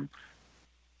 Like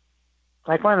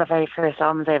like one of the very first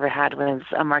albums I ever had was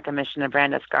A Mark, a Mission, a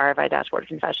Brand, a Scar by Dashboard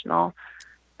Confessional,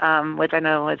 which I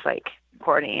know was like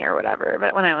corny or whatever,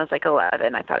 but when I was like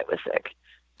 11, I thought it was sick.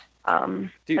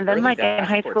 Dude, and then like in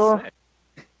high school,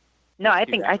 no, I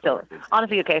think I still,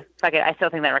 honestly, okay, fuck it, I still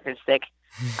think that record's sick.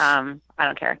 I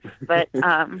don't care, but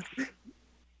that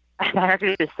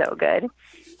record is so good.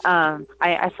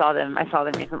 I saw them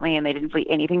recently, and they didn't play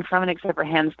anything from it except for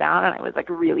Hands Down, and I was like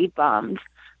really bummed.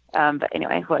 But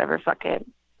anyway, whatever, fuck it.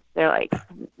 They're like,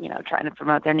 you know, trying to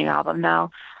promote their new album now.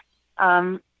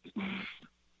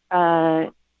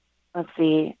 Let's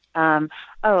see. So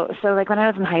like when I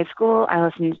was in high school, I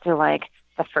listened to like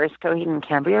the first Coheed and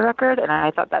Cambria record, and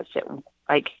I thought that shit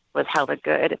like was hella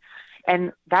good.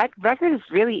 And that record is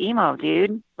really emo,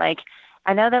 dude. Like,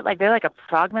 I know that like they're like a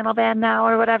prog metal band now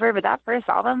or whatever, but that first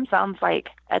album sounds like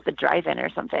at the drive-in or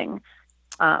something.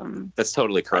 That's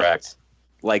totally correct.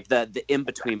 Like the in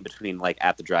between like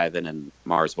At the Drive-In and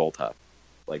Mars Volta,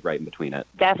 like right in between it.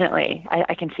 Definitely,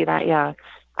 I can see that. Yeah,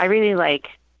 I really like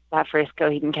that first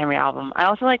Coheed and Cambria album. I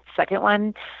also like the second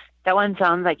one. That one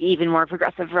sounds like even more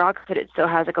progressive rock, but it still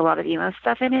has like a lot of emo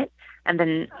stuff in it. And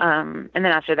then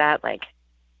after that, like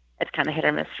it's kind of hit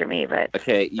or miss for me. But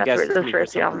okay, you guys, those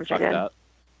first two albums are good. Up?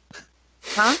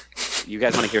 Huh? You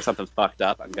guys want to hear something fucked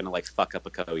up? I'm gonna like fuck up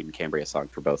a Coheed and Cambria song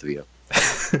for both of you.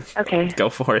 Okay. Go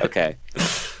for it. Okay.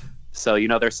 So you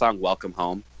know their song "Welcome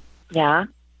Home"? Yeah.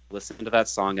 Listen to that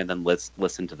song and then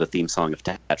listen to the theme song of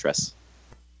Tetris.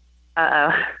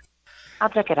 I'll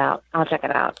check it out.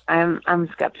 I'm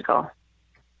skeptical.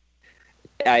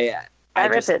 That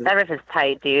riff is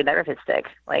tight, dude. That riff is sick.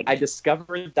 Like, I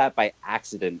discovered that by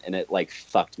accident, and it like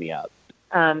fucked me up.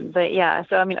 But yeah.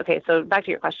 So I mean, okay. So back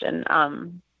to your question.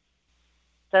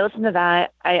 So I listened to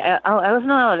that. I listened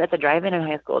to it at the drive-in in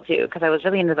high school too, because I was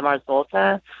really into the Mars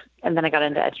Volta, and then I got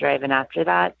into drive-in after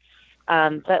that.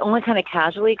 But only kind of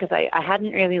casually, because I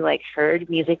hadn't really like heard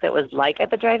music that was like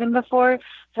at the drive-in before,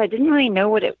 so I didn't really know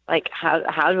what it like how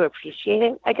to appreciate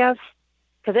it, I guess,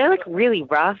 because they're like really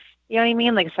rough. You know what I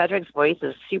mean? Like Cedric's voice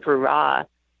is super raw,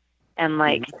 and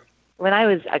like when I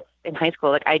was in high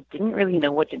school, like I didn't really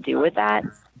know what to do with that.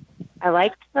 I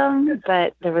liked them,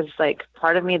 but there was like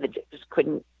part of me that just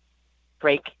couldn't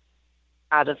break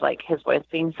out of like his voice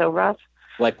being so rough.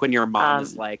 Like when your mom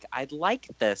is like, "I'd like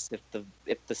this if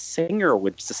the singer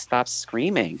would just stop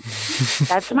screaming."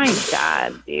 That's my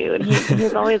dad, dude.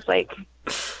 He's always like,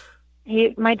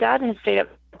 my dad has straight up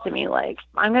to me like,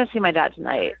 "I'm gonna see my dad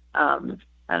tonight." I'm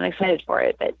excited for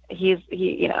it, but he just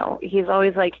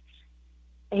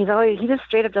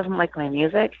straight up doesn't like my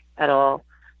music at all.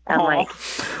 And like,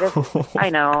 I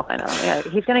know. Yeah,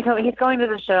 he's going to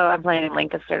the show I'm playing in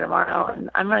Lancaster tomorrow, and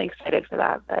I'm really excited for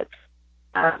that. But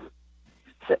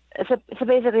so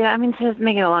basically, I mean, to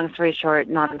make it a long story short,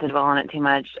 not to dwell on it too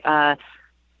much.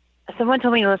 Someone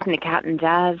told me to listen to Captain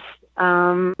Jazz.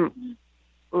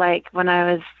 Like when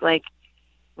I was like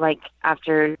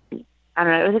after, I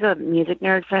don't know, it was like a music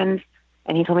nerd friend,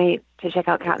 and he told me to check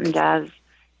out Captain Jazz,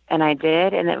 and I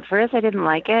did. And at first, I didn't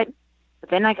like it. But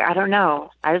then, like, I don't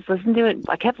know. I just listened to it.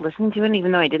 I kept listening to it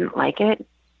even though I didn't like it.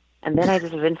 And then I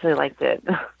just eventually liked it.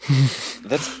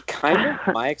 That's kind of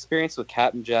my experience with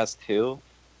Captain Jazz, too.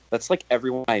 That's, like,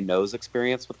 everyone I know's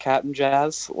experience with Captain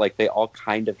Jazz. Like, they all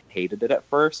kind of hated it at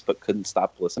first, but couldn't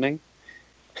stop listening.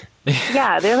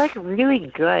 Yeah, they're, like,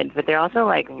 really good. But they're also,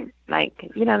 like, you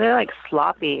know, they're, like,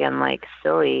 sloppy and, like,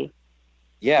 silly.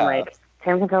 Yeah. And, like,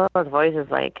 Tim Kinsella's voice is,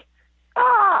 like,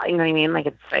 you know what I mean? Like,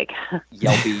 it's like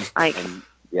yelpy. Like,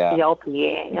 yeah.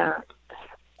 Yelpy, yeah.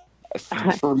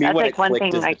 For me, that's what like it one clicked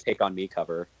thing, is like, the Take On Me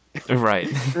cover. Right.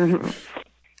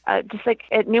 Just like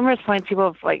at numerous points, people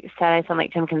have like said I sound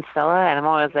like Tim Kinsella, and I'm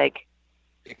always like,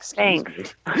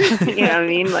 thanks. You know what I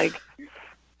mean? Like,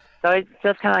 so it's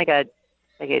just kind of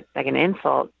like an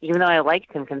insult, even though I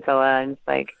like Tim Kinsella, and it's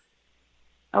like,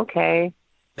 okay.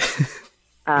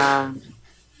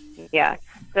 Yeah.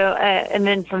 So, and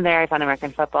then from there I found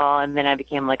American Football, and then I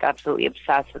became like absolutely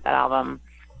obsessed with that album.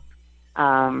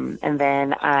 And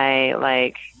then I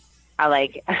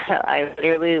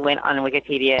literally went on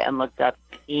Wikipedia and looked up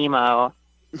emo,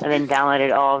 and then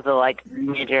downloaded all of the like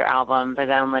major albums. I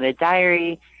downloaded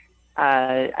Diary.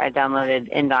 I downloaded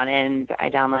End on End. I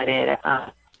downloaded.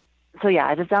 So yeah,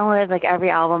 I just downloaded like every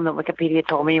album that Wikipedia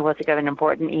told me was like an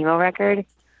important emo record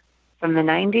from the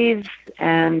 90s,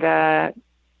 and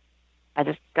I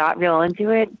just got real into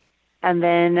it. And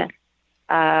then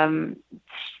the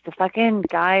fucking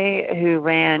guy who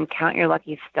ran Count Your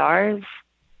Lucky Stars,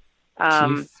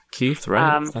 Keith,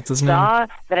 right? That's his name. Saw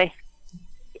that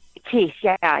Keith,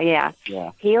 yeah.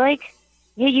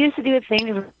 He used to do a thing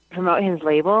to promote his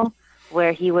label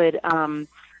where he would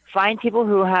find people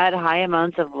who had high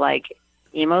amounts of like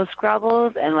emo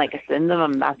scrabbles and like send them a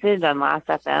message on Last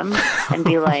FM and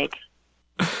be like,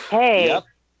 hey, Yep.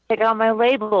 check out my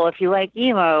label if you like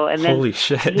emo. And then Holy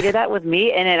shit. he did that with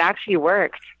me, and it actually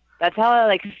worked. That's how I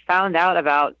like found out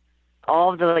about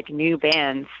all of the like new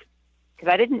bands,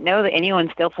 because I didn't know that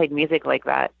anyone still played music like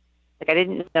that. Like I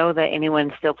didn't know that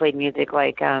anyone still played music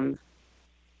like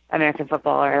American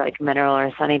Football or like Mineral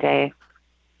or Sunny Day.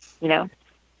 You know,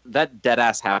 that dead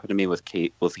ass happened to me with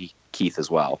Keith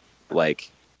as well. Like,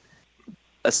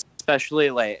 especially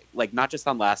like not just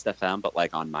on Last FM, but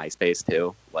like on MySpace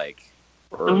too. Like,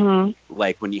 or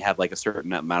like when you have like a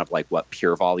certain amount of like what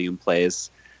Pure Volume plays,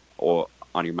 or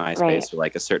on your MySpace, Right. or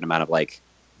like a certain amount of like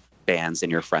bands in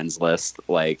your friends list.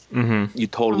 Like, you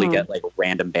totally get like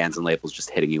random bands and labels just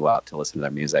hitting you up to listen to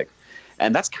their music,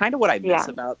 and that's kind of what I miss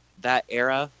about that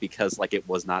era, because like it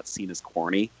was not seen as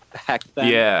corny back then.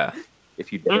 Yeah.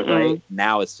 If you did it right.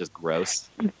 Now it's just gross.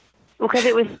 Well, because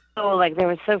it was so like there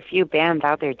were so few bands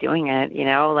out there doing it, you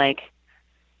know, like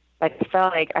I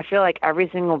feel like every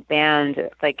single band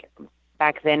like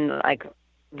back then like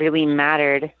really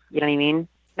mattered. You know what I mean?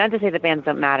 Not to say the bands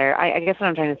don't matter. I guess what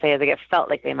I'm trying to say is like it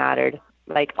felt like they mattered,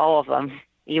 like all of them,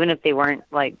 even if they weren't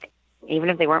my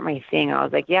thing. I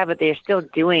was like, yeah, but they're still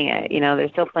doing it. You know, they're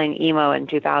still playing emo in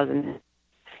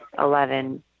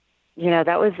 2011. You know,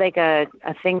 that was like a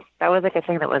thing. That was like a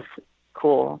thing that was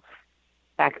cool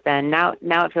back then. Now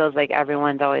it feels like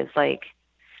everyone's always like,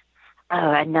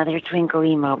 oh, another twinkle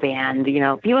emo band. You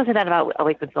know, people say that about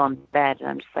Awakebutstillinbed, and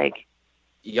I'm just like,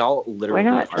 y'all literally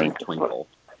we're not aren't Twinkle.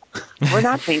 We're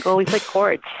not Twinkle. We play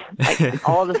chords. Like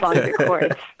all the songs are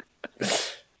chords.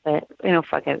 But you know,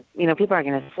 fuck it. You know, people are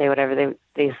gonna say whatever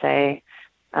they say.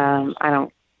 I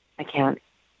can't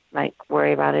like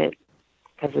worry about it,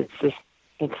 because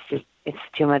it's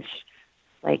too much.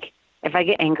 Like, if I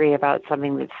get angry about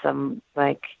something that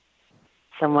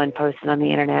someone posted on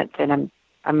the internet, then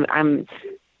I'm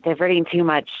diverting too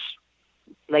much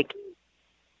like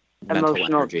Mental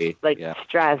emotional energy.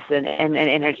 stress and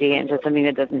energy into something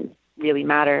that doesn't really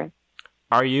matter.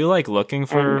 Are you like looking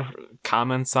for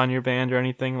comments on your band or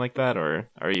anything like that, or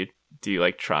do you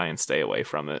like try and stay away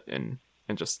from it and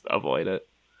just avoid it?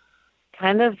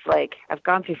 Kind of like I've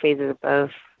gone through phases of both.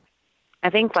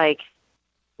 I think like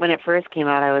when it first came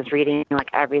out, I was reading like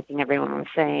everything everyone was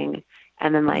saying,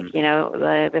 and then like you know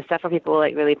the stuff where people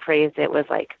like really praised it was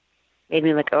like made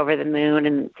me like over the moon,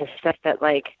 and the stuff that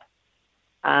like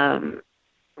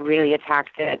really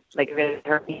attacked it like really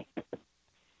hurt me.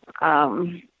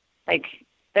 Like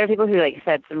there are people who like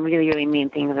said some really really mean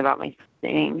things about my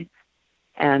singing,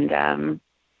 and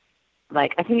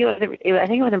like I think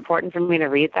it was important for me to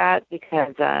read that,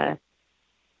 because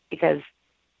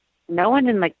no one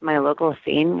in like my local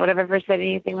scene would have ever said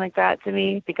anything like that to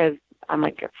me, because I'm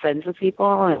like friends with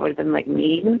people, and it would have been like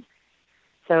mean.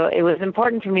 So it was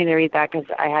important for me to read that, because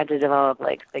I had to develop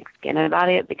like thick skin about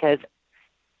it, because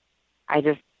I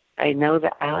know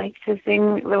that I like to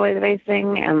sing the way that I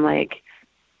sing, and like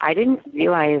I didn't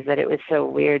realize that it was so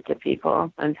weird to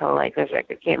people until like this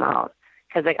record came out.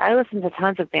 Because like I listened to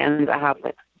tons of bands that have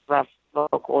like rough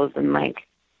vocals and like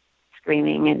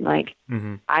screaming, and like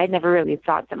I never really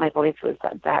thought that my voice was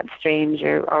that strange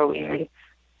or weird.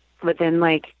 But then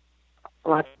like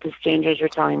lots of strangers were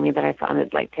telling me that I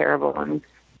sounded like terrible, and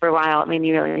for a while it made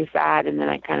me really sad, and then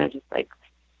I kind of just like,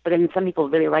 but then some people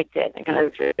really liked it, and I kind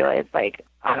of realized like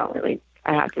I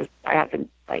have to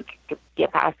like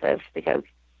get past this, because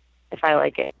if I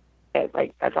like it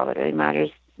like that's all that really matters,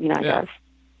 you know, I guess.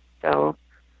 So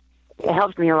it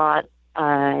helped me a lot.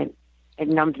 It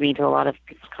numbed me to a lot of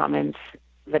people's comments,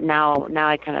 but now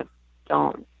I kind of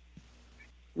don't.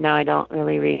 Now I don't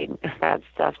really read that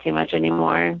stuff too much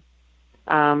anymore.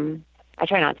 I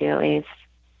try not to, at least.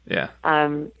 Yeah.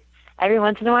 Every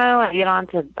once in a while, I get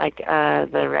onto like the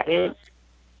Reddit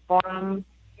forum,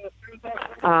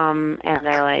 and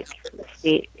I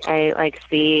see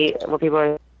what people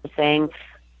are saying,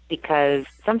 because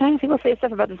sometimes people say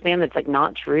stuff about this band that's like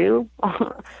not true,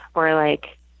 or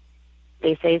like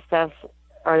they say stuff,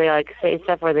 or they like say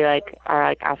stuff where they like are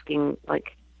like asking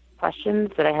like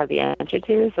questions that I have the answer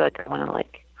to. So like I want to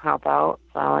like help out.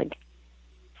 So I'll like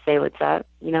say what's up,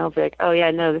 you know, be like, oh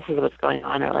yeah, no, this is what's going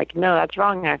on, or like, no, that's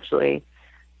wrong actually.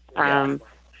 But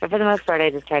for the most part, I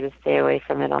just try to stay away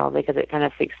from it all, because it kind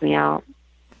of freaks me out.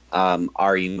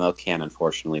 Our emo can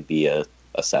unfortunately be a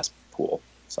cesspool.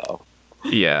 So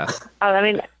yeah. I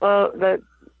mean, well,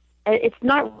 it's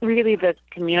not really the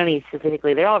community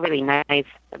specifically. They're all really nice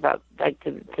about like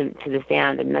to this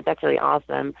band, and that's really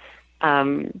awesome.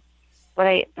 What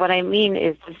I mean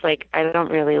is just like I don't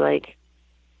really like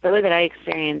the way that I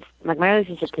experience, like, my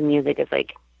relationship to music is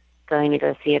like going to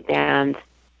go see a band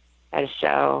at a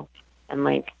show and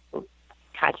like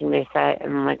catching their set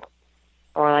and like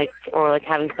or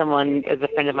having someone as a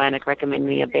friend of mine like recommend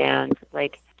me a band.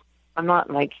 Like, I'm not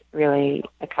like really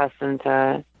accustomed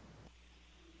to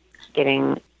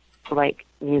getting like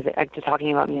music, like, to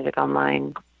talking about music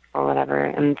online or whatever.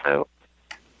 And so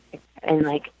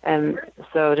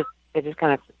just it just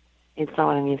kind of, it's not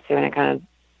what I'm used to, and it's kind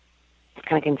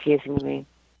of confusing to me.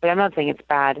 But I'm not saying it's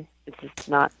bad. It's just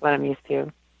not what I'm used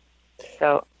to.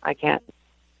 So I can't.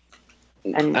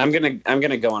 And I'm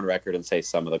gonna go on record and say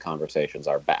some of the conversations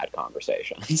are bad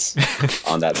conversations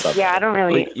on that subject. Yeah, I don't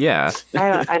really. Yeah.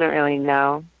 I don't really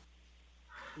know.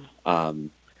 I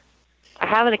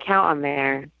have an account on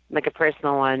there, like a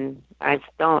personal one. I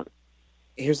just don't.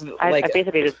 Here's the, I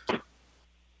basically just.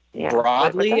 Yeah.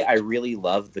 Broadly, I really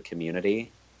love the community.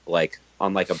 Like,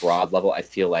 on like a broad level, I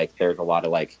feel like there's a lot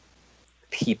of like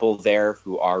people there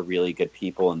who are really good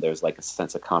people, and there's like a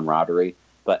sense of camaraderie.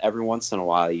 But every once in a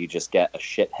while, you just get a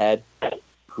shithead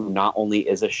who not only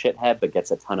is a shithead, but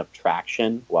gets a ton of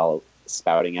traction while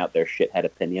spouting out their shithead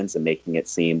opinions and making it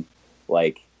seem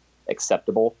like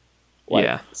acceptable. Like,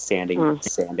 yeah.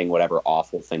 sanding whatever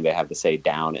awful thing they have to say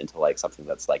down into like something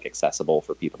that's like accessible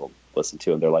for people to listen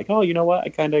to. And they're like, oh, you know what? I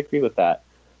kind of agree with that.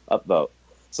 Upvote.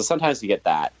 So sometimes you get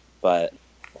that, but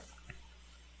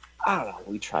I don't know.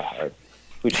 We try hard.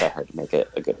 We try hard to make it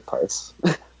a good place.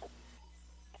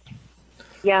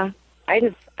 Yeah, I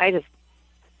just get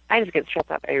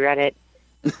stressed out by Reddit.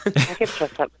 I get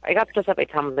stressed up. I got stressed up by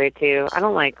Tumblr too. I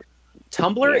don't like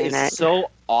Tumblr is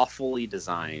so awfully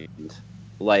designed.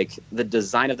 Like, the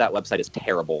design of that website is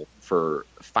terrible for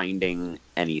finding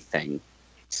anything.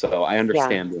 So I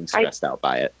understand being stressed out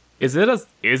by it. Is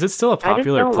it still a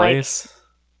popular place?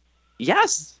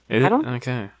 Yes. Is it?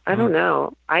 Okay. I don't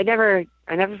know. I've never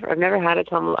had a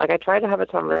Tumblr. Like, I tried to have a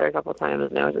Tumblr a couple times,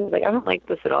 and I was just like, I don't like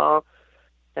this at all.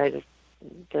 So I just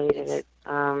deleted it.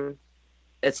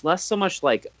 It's less so much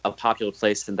like a popular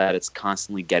place than that it's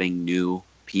constantly getting new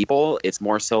people. It's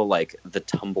more so like the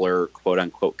Tumblr quote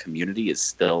unquote community is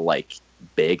still like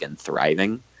big and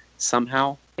thriving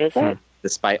somehow. Is it?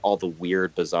 Despite all the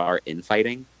weird, bizarre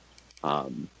infighting.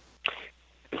 But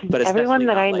everyone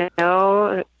that I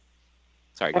know.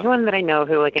 Sorry. Everyone that I know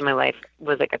who like in my life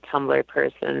was like a Tumblr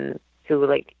person who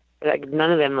like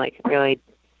none of them like really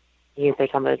use their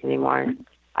Tumblrs anymore.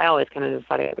 I always kind of just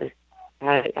thought it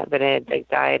had like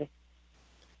died.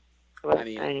 But I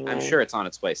mean, anyway. I'm sure it's on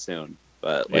its way soon,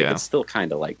 but like it's still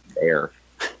kind of like there.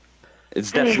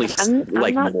 It's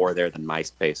definitely more there than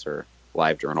MySpace or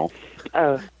LiveJournal.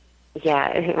 Oh,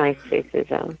 yeah, MySpace is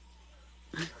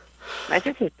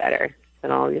better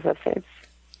than all these websites.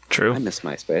 True. I miss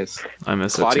MySpace. I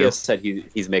miss Claudio it too. said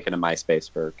he's making a MySpace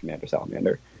for Commander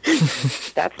Salamander.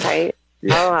 That's right.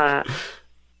 Yeah.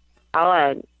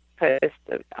 I'll post.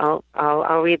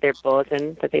 I'll read their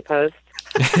bulletin that they post.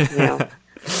 You know.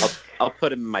 I'll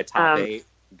put him in my top 8.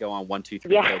 Go on 1, 2,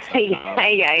 3. Yeah. That's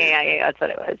what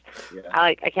it was. Yeah.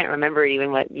 I can't remember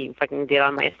even what you fucking did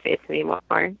on MySpace anymore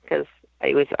because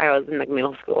I was in like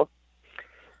middle school.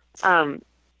 I'm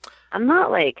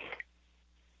not like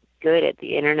good at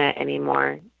the internet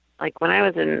anymore. Like when I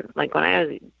was a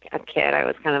kid, I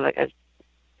was kind of like a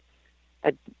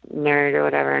nerd or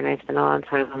whatever, and I spent a lot of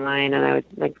time online, and I would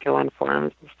like go on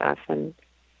forums and stuff. And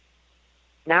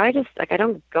now I just like I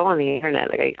don't go on the internet.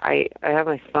 Like I have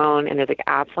my phone, and there's like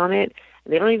apps on it,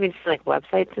 and they don't even see like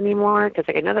websites anymore. Because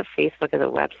like I know that Facebook is a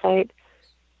website,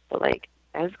 but like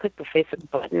I just click the Facebook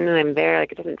button and I'm there.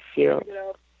 Like it doesn't feel.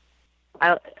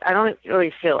 I don't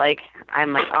really feel like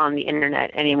I'm like on the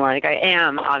internet anymore. Like I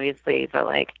am obviously, but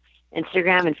like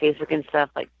Instagram and Facebook and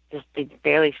stuff like just they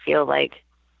barely feel like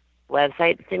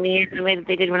websites to me the way that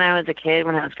they did when I was a kid,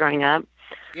 when I was growing up.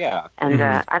 Yeah. And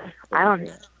I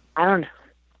don't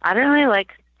really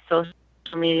like social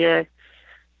media.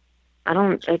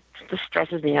 It just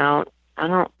stresses me out. I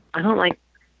don't like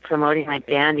promoting my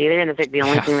band either, and it's like the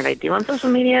only thing that I do on social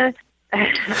media.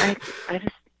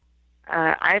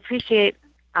 I appreciate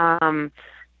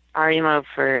Arimo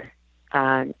for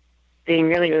being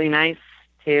really, really nice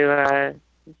to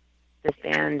this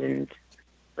band and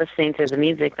listening to the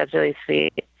music. That's really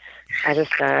sweet. I just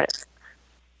I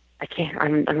can't. I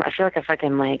feel like a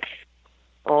fucking like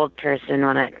old person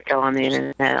when I go on the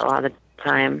internet a lot of the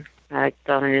time. I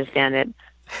don't understand it.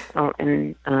 But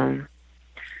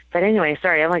anyway,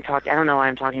 sorry. I'm like talking. I don't know why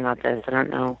I'm talking about this. I don't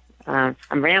know. I'm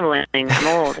rambling. I'm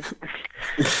old.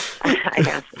 I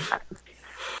guess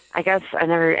I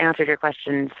never answered your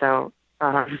question. So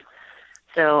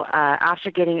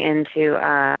after getting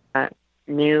into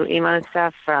new emo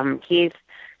stuff from Keith,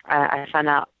 I found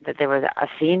out that there was a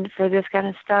scene for this kind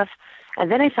of stuff.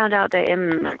 And then I found out that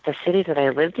in the cities that I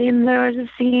lived in, there was a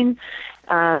scene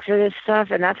for this stuff.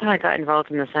 And that's how I got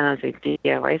involved in the San Jose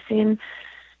DIY scene.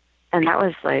 And that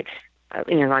was like, like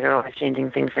a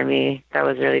life-changing thing for me. That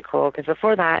was really cool. Because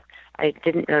before that, I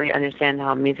didn't really understand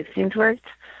how music scenes worked.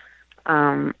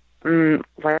 Like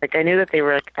I knew that they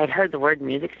were like, I'd heard the word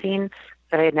music scene,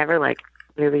 but I had never like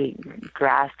really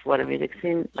grasped what a music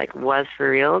scene like was for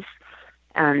reals.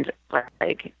 And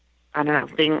like, I don't know,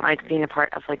 being a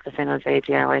part of like the San Jose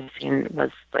DIY scene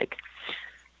was like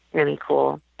really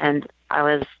cool. And I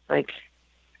was like,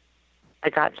 I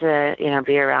got to,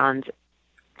 be around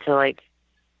to like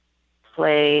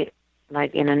play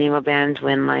like in an emo band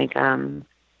when that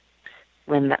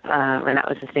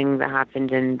was the thing that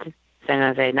happened in San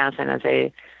Jose. Now San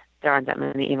Jose, there aren't that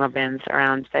many emo bands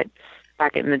around, but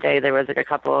back in the day there was like a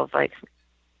couple of like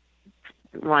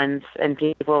ones, and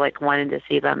people like wanted to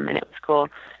see them, and it was cool.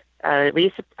 I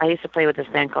used to play with this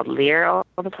band called Lear all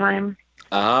the time.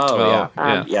 Oh,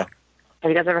 yeah. Yeah.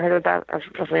 Have you guys ever heard of that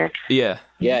of Lear? Yeah.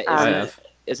 Yeah.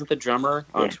 Isn't the drummer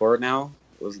on tour now?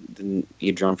 Didn't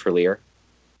he drum for Lear?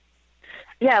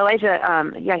 Yeah,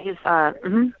 Elijah. He's.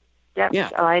 Yeah.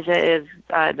 Elijah is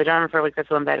the drummer for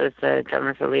Awakebutstillinbed. Was the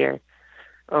drummer for Lear.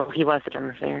 Oh, he was the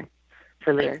drummer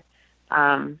for Lear.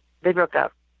 They broke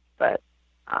up, but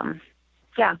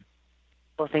yeah.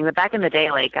 Cool thing. But back in the day,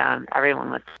 like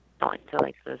everyone was going to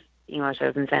like those emo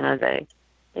shows in San Jose.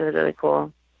 It was really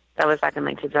cool. That was back in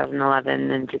like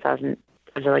 2011 and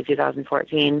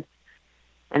 2014,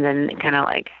 and then it kind of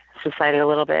like subsided a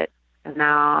little bit. And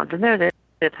now then there was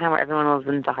a time where everyone was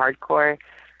into hardcore,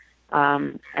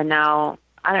 and now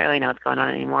I don't really know what's going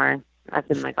on anymore. I've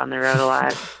been like on the road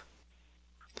a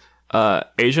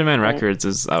lot. Asian Man Records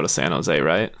is out of San Jose,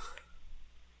 right?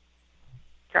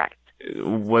 Correct.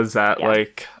 Was that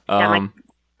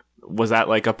was that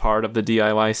like a part of the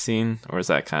DIY scene, or is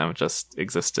that kind of just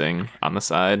existing on the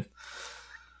side?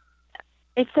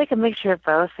 It's like a mixture of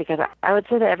both, because I would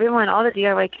say that all the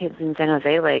DIY kids in San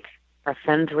Jose like are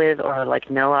friends with or like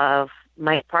know of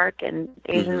Mike Park and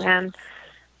Asian Man.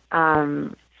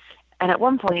 And at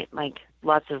one point, like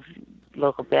lots of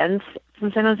local bands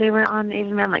from San Jose were on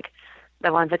Asian Man. Like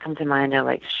the ones that come to mind are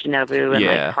like Shinobu and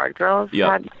like Hard Girls.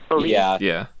 Yep.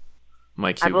 Yeah.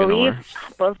 Mike Huguenot. I believe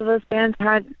both of those bands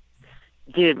had.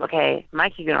 Dude, okay,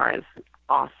 Mike Huguenot is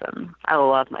awesome. I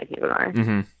love Mike Huguenot.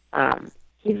 Mm-hmm.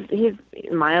 He's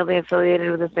mildly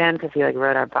affiliated with this band because he like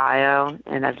wrote our bio,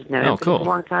 and I've just known him for a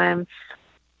long time.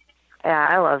 Yeah,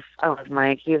 I love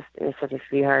Mike. He's such a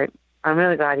sweetheart. I'm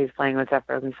really glad he's playing with Jeff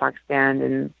Rosen's Fox band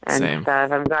and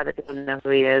stuff. I'm glad that people know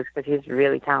who he is because he's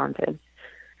really talented.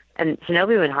 And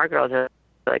Shinobu and Hard Girls are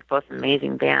like both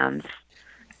amazing bands.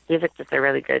 He's like just a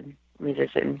really good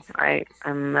musician. I'm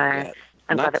glad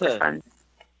that was fun.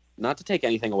 Not to take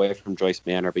anything away from Joyce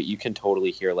Manor, but you can totally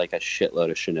hear like a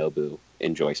shitload of Shinobu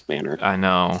in Joyce Manor. I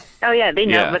know. Oh yeah, they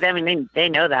know, but I mean they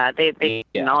know that. They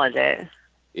acknowledge it.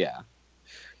 Yeah.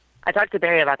 I talked to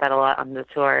Barry about that a lot on the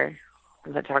tour.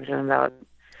 I talked to him about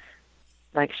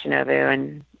like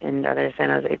Shinobu and other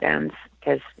San Jose bands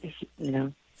because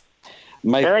they're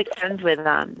like friends with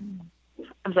I'm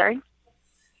sorry.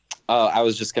 Oh, I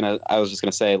was just gonna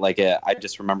say like I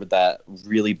just remembered that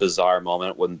really bizarre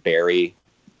moment when Barry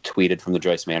tweeted from the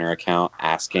Joyce Manor account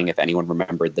asking if anyone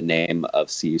remembered the name of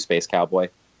CU Space Cowboy.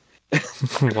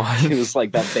 What? It was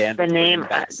like that band. The name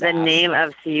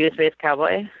of CU Space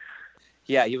Cowboy.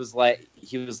 Yeah, he was like,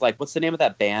 what's the name of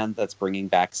that band that's bringing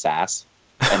back sass?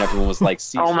 And everyone was like,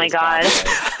 CU oh my Space god!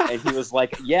 Cowboy. And he was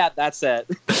like, yeah, that's it.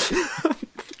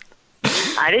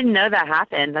 I didn't know that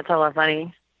happened. That's hella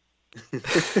funny.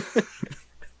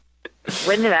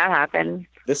 When did that happen?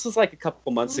 This was like a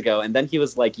couple months ago, and then he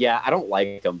was like, yeah, I don't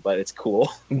like them, but it's cool.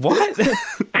 What?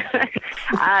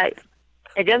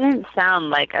 It doesn't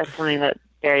sound like something that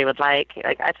Barry would like.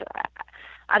 Like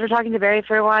after talking to Barry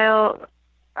for a while,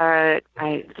 I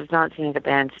does not seem like a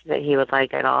band that he would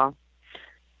like at all.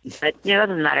 But it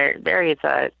doesn't matter. Barry's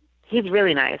he's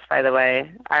really nice, by the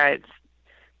way.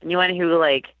 Anyone who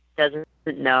like doesn't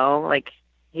know, like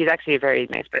he's actually a very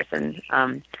nice person.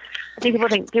 I think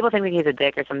people think that he's a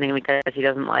dick or something because he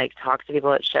doesn't like talk to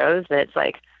people at shows. But it's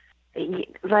like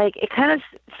it kind of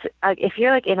if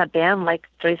you're like in a band like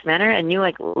Joyce Manor and you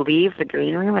like leave the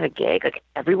green room at a gig, like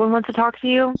everyone wants to talk to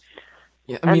you.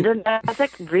 Yeah, I mean, that's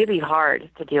like really hard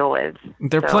to deal with.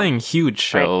 They're playing huge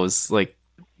shows, like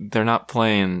they're not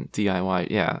playing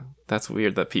DIY. Yeah, that's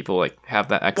weird that people like have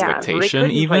that expectation.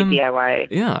 They even play DIY.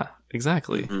 Yeah,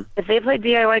 exactly. Mm-hmm. If they played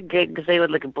DIY gigs, they would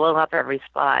like blow up every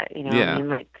spot. You know, yeah. I mean,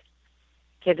 like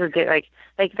kids would get like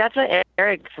that's what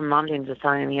Eric from Mom Jeans was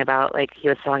telling me about. Like he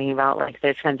was talking about like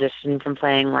their transition from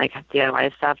playing like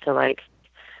DIY stuff to like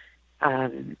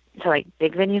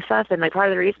big venue stuff, and like part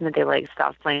of the reason that they like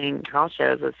stopped playing house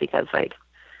shows was because like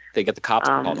they get the cops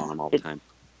called on them all the time.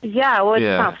 Yeah, well, it's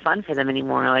not fun for them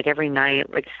anymore. Like every night,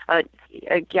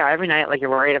 every night, like you're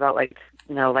worried about like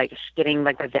like getting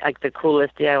like the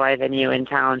coolest DIY venue in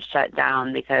town shut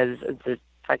down because the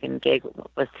fucking gig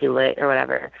was too lit or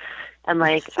whatever. And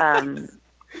like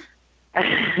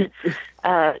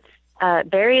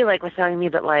Barry like was telling me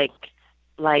that like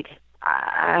like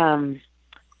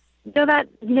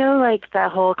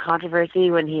that whole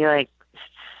controversy when he like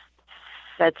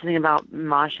said something about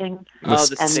moshing. The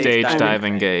stage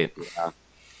diving gate.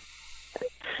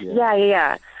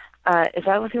 Yeah. Is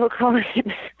that what people call it?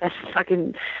 That's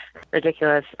fucking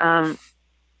ridiculous. So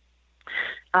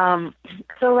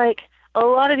like a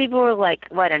lot of people were like,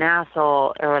 "What an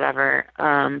asshole" or whatever.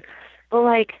 But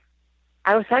like,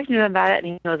 I was talking to him about it,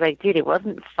 and he was like, "Dude, it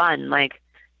wasn't fun. Like,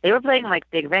 they were playing like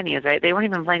big venues, right? They weren't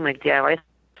even playing like DIY.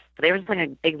 They were playing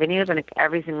like big venues, and like,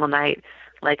 every single night,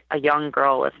 like a young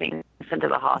girl was being sent to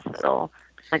the hospital.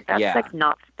 Like that's that's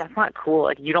not cool.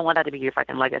 Like you don't want that to be your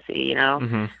fucking legacy, you know?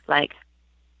 Mm-hmm. Like,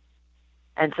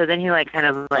 and so then he like kind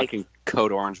of like fucking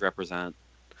Code Orange represent.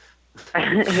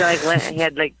 he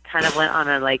had like kind of went on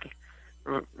a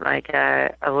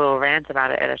a little rant about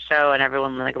it at a show, and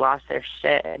everyone like lost their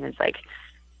shit. And it's like,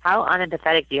 how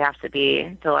unempathetic do you have to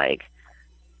be to like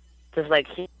just like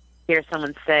hear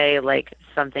someone say like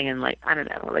something and like I don't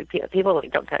know, like people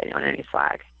like don't cut anyone any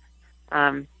slack.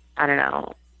 I don't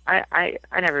know. I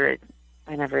never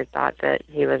thought that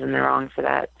he was in the wrong for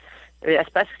that,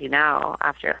 especially now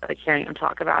after like hearing him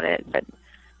talk about it. But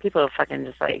people fucking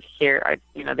just like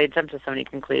they jump to so many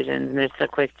conclusions and they're so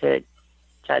quick to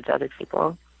judge other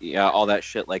people. Yeah, all that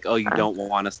shit like, oh, you don't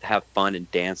want us to have fun and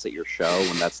dance at your show,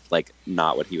 when that's like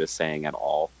not what he was saying at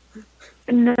all.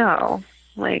 No,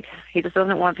 like he just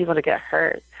doesn't want people to get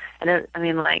hurt. And it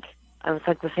was like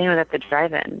the same with at the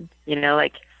drive-in,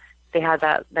 like they had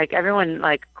that, like everyone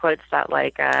like quotes that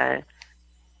like I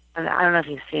don't know if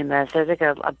you've seen this. There's like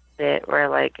a bit where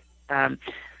like at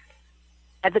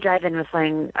the drive-in was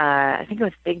playing I think it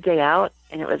was Big Day Out,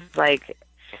 and it was like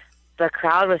the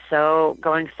crowd was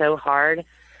going so hard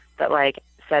that like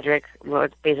Cedric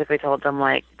basically told them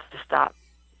like to stop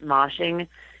moshing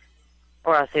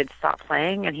or else they'd stop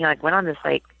playing, and he like went on this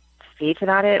like speech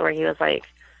about it where he was like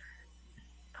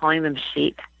calling them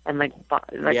sheep and like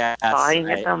buying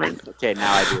at them. Okay,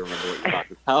 now I do remember what you're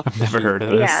talking about. I've never heard of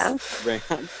this. Yeah.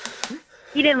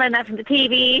 You didn't learn that from the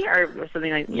TV or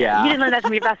something like that. Yeah. You didn't learn that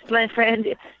from your best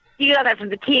friend. You got that from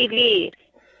the TV.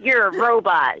 You're a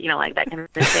robot. Like that kind of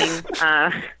thing.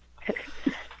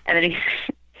 And then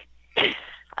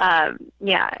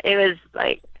it was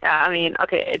like,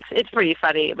 okay, it's pretty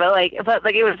funny, but it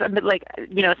was like,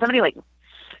 somebody like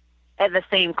at the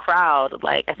same crowd,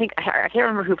 like I can't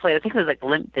remember who played. I think it was like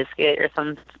Limp Bizkit or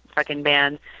some fucking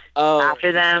band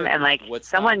after them, and like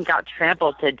someone got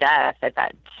trampled to death at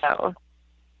that show.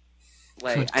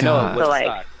 Like I know at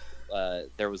Woodstock,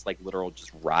 there was like literal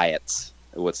just riots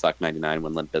at Woodstock '99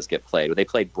 when Limp Bizkit played. They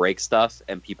played break stuff,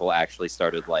 and people actually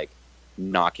started like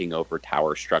knocking over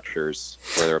tower structures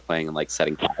where they were playing and like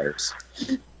setting fires.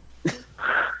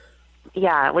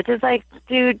 Yeah, which is like,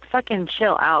 dude, fucking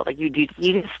chill out. Like you just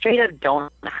straight up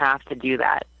don't have to do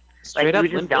that. Straight like, up, you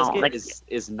just Limp don't. Bizkit Like,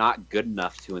 is not good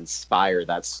enough to inspire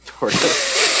that sort of.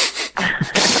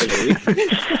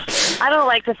 I don't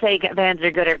like to say bands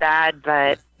are good or bad,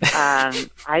 but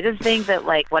I just think that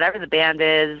like whatever the band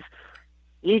is,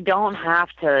 you don't have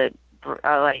to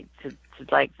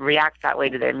react that way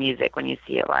to their music when you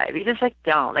see it live. You just like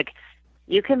don't. Like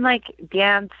you can like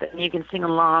dance and you can sing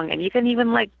along and you can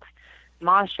even like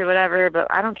mosh or whatever, but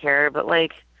I don't care. But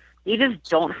like you just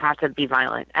don't have to be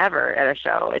violent ever at a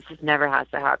show. It just never has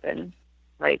to happen.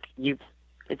 Like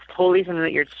it's totally something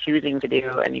that you're choosing to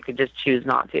do, and you could just choose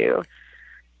not to.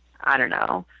 I don't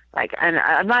know. Like, and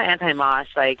I'm not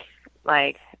anti-mosh, like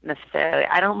necessarily.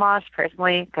 I don't mosh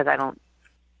personally because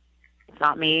it's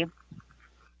not me.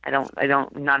 I'm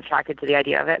not attracted to the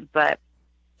idea of it. But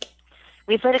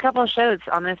we played a couple of shows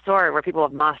on this tour where people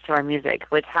have moshed to our music,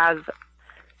 which has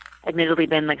admittedly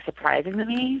been like surprising to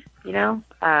me. Yeah.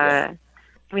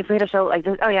 We played a show like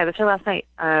this. Oh yeah, the show last night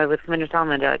with Commander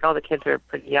Salamander. Like all the kids were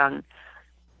pretty young.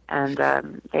 And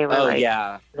they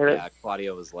were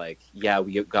Claudia was like, yeah,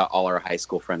 we got all our high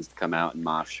school friends to come out and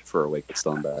mosh for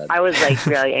Awakebutstillinbed. I was like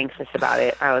really anxious about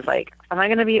it. I was like, am I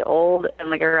going to be old and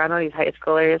like around all these high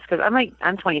schoolers? Because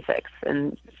I'm 26.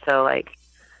 And so like,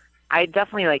 I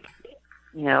definitely like,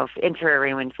 enter a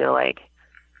room and feel like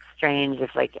strange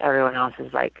if like everyone else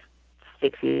is like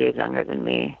 6 years younger than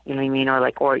me, you know what I mean,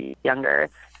 or younger.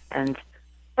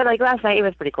 But like last night it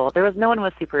was pretty cool. No one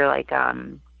was super like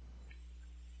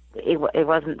it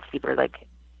wasn't super like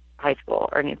high school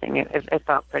or anything. It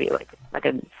felt pretty it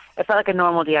felt like a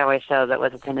normal DIY show that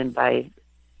was attended by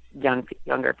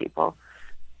younger people.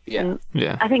 Yeah. And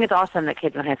Yeah. I think it's awesome that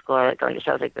kids in high school are like going to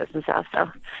shows like this and stuff. So,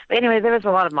 but anyway, there was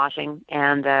a lot of moshing,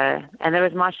 and there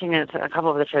was moshing at a couple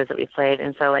of the shows that we played,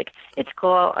 and so like it's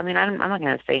cool. I mean, I'm not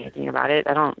going to say anything about it.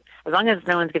 I don't, as long as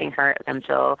no one's getting hurt, I'm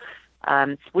chill.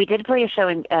 We did play a show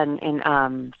in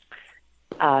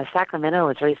Sacramento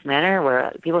with Race Manor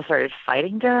where people started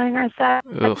fighting during our set.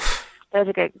 Oof. There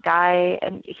was like a guy,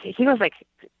 and he was like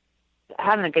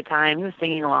having a good time. He was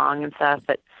singing along and stuff,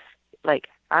 but like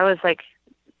I was like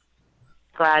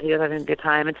glad he was having a good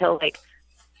time until like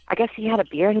I guess he had a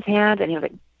beer in his hand and he was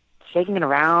like shaking it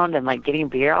around and like getting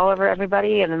beer all over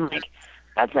everybody, and then like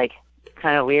that's like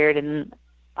kind of weird. And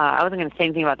I wasn't gonna say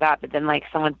anything about that, but then like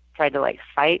someone tried to like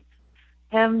fight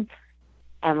him,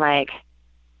 and like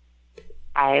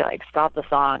I like stopped the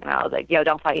song and I was like, "Yo,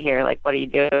 don't fight here! Like, what are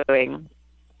you doing?"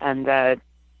 And then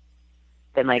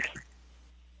like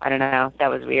I don't know, that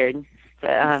was weird.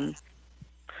 But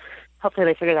hopefully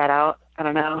they figure that out. I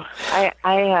don't know.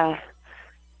 I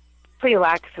pretty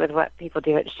lax with what people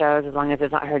do at shows as long as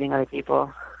it's not hurting other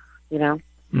people, you know?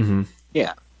 Mm-hmm.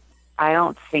 Yeah. I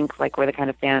don't think like we're the kind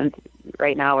of band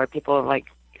right now where people like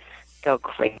go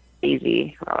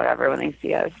crazy or whatever when they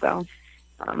see us. So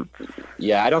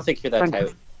yeah, I don't think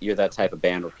you're that type of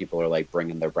band where people are like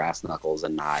bringing their brass knuckles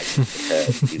and knives into the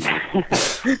pit, you know?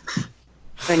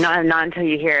 but not until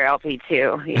you hear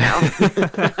LP2, you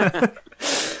know?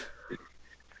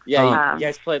 Yeah, you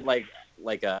guys played like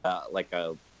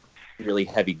a really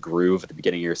heavy groove at the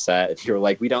beginning of your set. If you were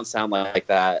like, we don't sound like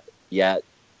that yet.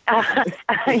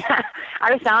 Yeah.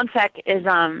 Our sound check is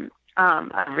a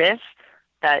riff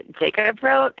that Jacob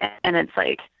wrote, and it's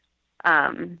like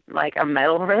a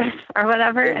metal riff or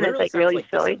whatever, and it's like really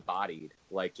silly. Disembodied,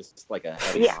 like just like a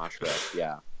heavy mosh riff.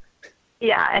 Yeah.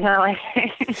 Yeah, I know. Like,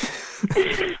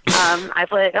 I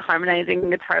play like a harmonizing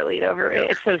guitar lead over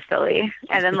it. It's so silly.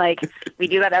 And then like we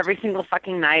do that every single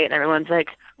fucking night, and everyone's like,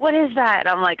 "What is that?"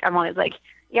 I'm always like,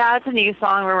 "Yeah, it's a new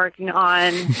song we're working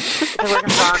on. It's a work in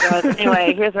progress."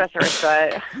 Anyway, here's the rest of our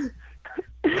set.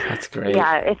 That's great.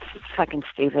 Yeah, it's fucking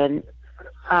stupid.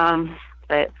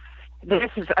 But this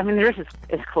is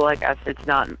cool. I guess it's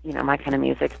not my kind of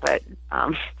music, but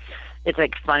it's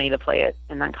like funny to play it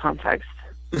in that context.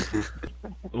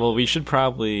 Well, we should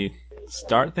probably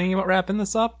start thinking about wrapping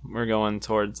this up. We're going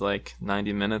towards like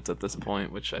 90 minutes at this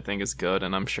point, which I think is good,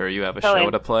 and I'm sure you have a show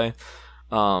to play.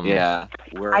 Yeah,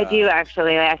 I do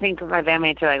actually. I think my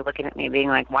bandmates are like looking at me, being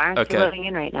like, "Why aren't you living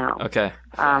in right now?" Okay.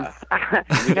 We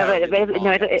got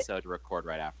an episode to record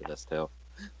right after this too.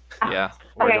 Yeah.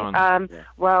 Okay.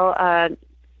 Well,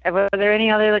 were there any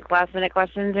other like last minute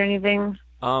questions or anything?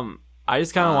 I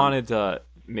just kind of wanted to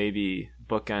maybe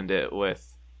bookend it with,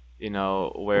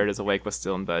 where does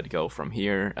Awakebutstillinbed go from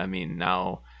here? I mean,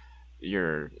 now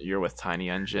you're with Tiny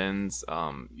Engines.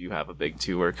 You have a big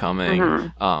tour coming.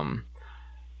 Mm-hmm.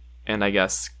 And I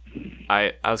guess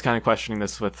I was kind of questioning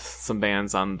this with some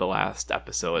bands on the last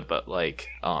episode, but like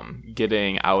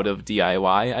getting out of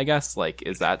DIY, I guess, like,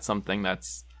 is that something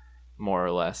that's more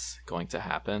or less going to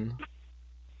happen?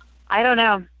 I don't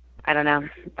know. I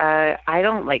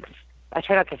don't like. I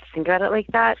try not to think about it like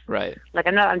that. Right. Like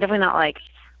I'm definitely not like.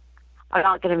 I'm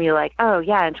not gonna be like, oh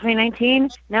yeah, in 2019,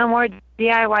 no more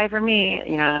DIY for me.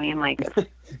 You know what I mean? Like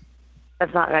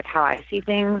that's not like how I see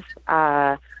things.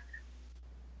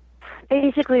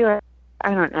 Basically, I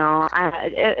don't know.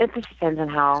 It just depends on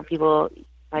how people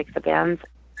like the bands.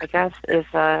 I guess if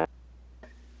our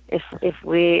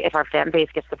fan base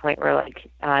gets to the point where like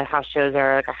house shows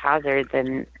are like a hazard,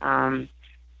 then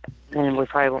we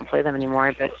probably won't play them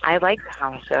anymore. But I like the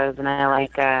house shows, and I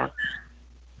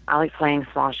like playing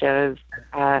small shows.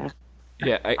 I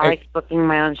like booking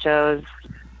my own shows.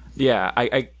 Yeah,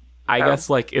 I guess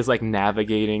like is like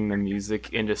navigating the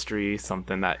music industry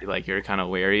something that like you're kind of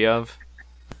wary of?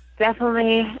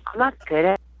 Definitely. I'm not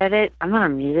good at it. I'm not a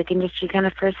music industry kind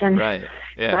of person. Right.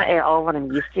 Yeah. Not at all what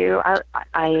I'm used to.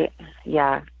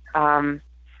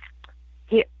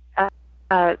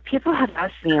 People have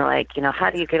asked me like, how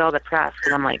do you get all the press?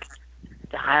 And I'm like,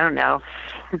 I don't know.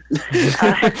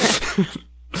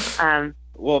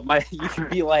 Well, you could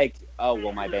be like, oh,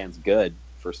 well, my band's good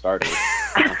for starters.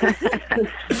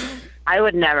 I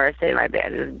would never say my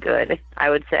band is good. I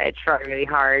would say I try really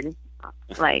hard.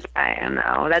 Like, I don't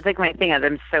know. That's like my thing.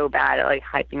 I'm so bad at like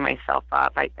hyping myself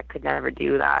up. I could never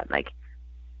do that. Like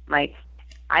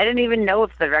I didn't even know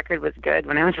if the record was good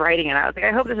when I was writing it. I was like,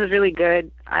 I hope this is really good.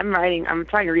 I'm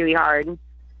trying really hard. You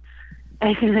know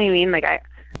what I mean?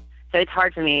 So it's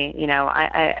hard for me, you know.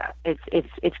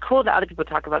 It's cool that other people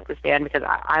talk about this band because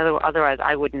otherwise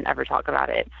I wouldn't ever talk about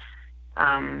it.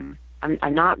 I'm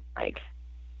not like,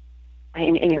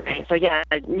 anyway. So yeah,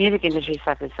 music industry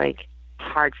stuff is like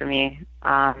hard for me.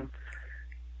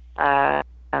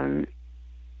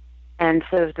 And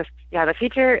so the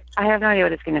future, I have no idea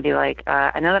what it's going to be like.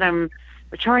 I know that we're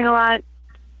touring a lot.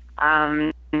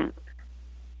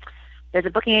 There's a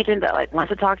booking agent that like wants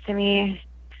to talk to me.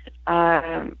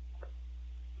 I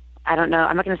don't know.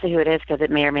 I'm not going to say who it is because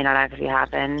it may or may not actually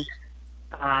happen.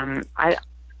 We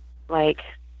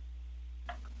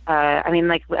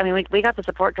got the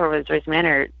support tour with Joyce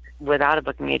Manor without a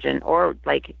booking agent, or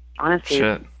like honestly,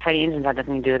 Tiny Engines had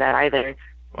nothing to do with that either.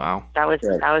 Wow. That was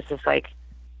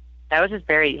just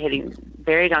Barry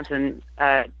Johnson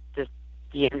just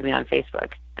DM'd me on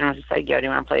Facebook and was just like, yo, do you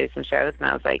want to play some shows? And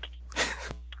I was like,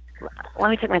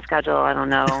 let me check my schedule. I don't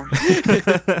know.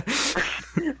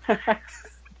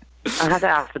 I'll have to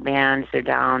ask the band if they're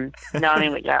down. No, I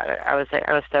mean, yeah, I was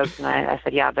stoked, and I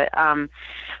said yeah, but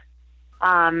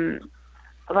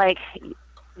like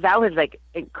that was like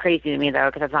crazy to me though,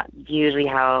 because that's not usually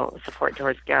how support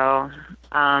tours go.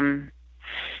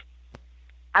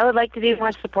 I would like to do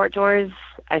more support tours.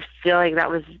 I feel like that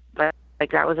was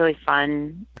really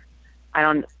fun. I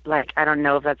don't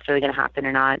know if that's really going to happen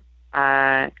or not.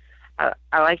 I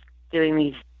like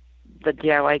doing the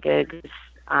DIY gigs.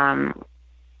 I'm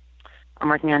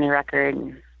working on a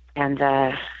record, and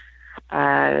that's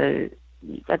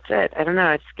it. I don't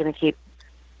know. It's going to keep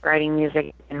writing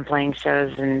music and playing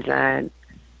shows and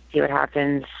see what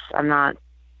happens. I'm not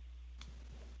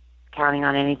counting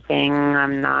on anything.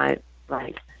 I'm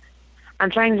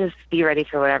trying to just be ready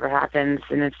for whatever happens,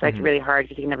 and it's like really hard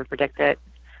because you can never predict it.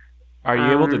 Are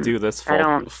you able to do this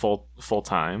full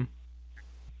time?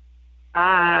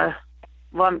 Well,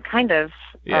 I'm kind of.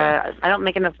 Yeah. I don't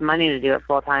make enough money to do it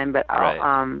full time, but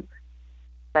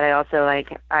but I also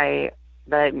I'm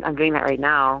doing that right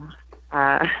now,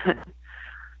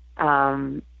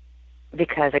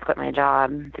 because I quit my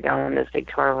job to go on this big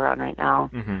tour we're on right now.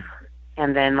 Mm-hmm.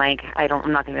 And then I'm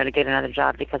not going to be able to get another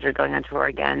job because we're going on tour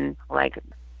again, like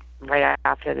right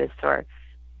after this tour.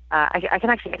 I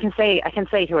can say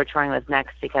who we're touring with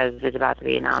next because it's about to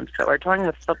be announced. But we're touring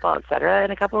with Football Etc.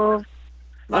 in a couple of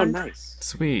months. Oh, nice,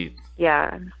 sweet.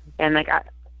 Yeah, and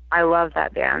I love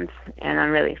that band, and I'm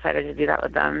really excited to do that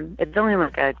with them. It's only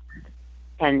like a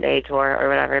 10-day tour or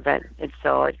whatever, but it's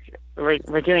still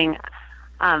we're doing.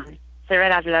 So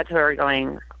right after that tour, we're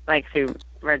going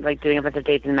we're doing a bunch of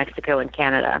dates in Mexico and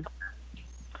Canada.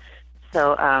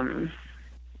 So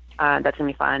that's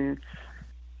gonna be fun.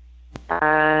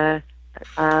 I'm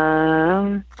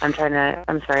trying to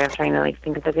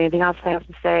think if there's anything else I have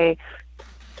to say.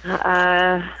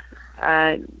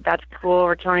 That's cool.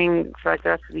 We're touring for the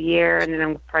rest of the year, and then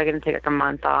I'm probably gonna take a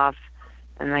month off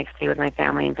and stay with my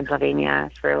family in Pennsylvania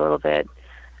for a little bit.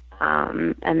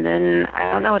 And then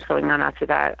I don't know what's going on after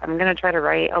that. I'm gonna try to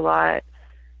write a lot.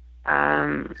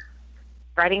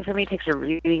 Writing for me takes a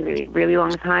really, really, really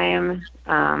long time.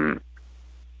 And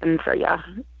so yeah,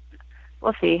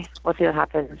 we'll see what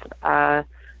happens. Yeah,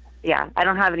 I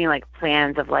don't have any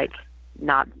plans of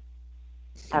not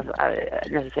have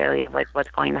necessarily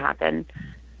what's going to happen.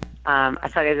 I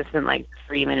thought I just spent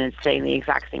 3 minutes saying the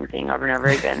exact same thing over and over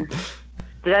again.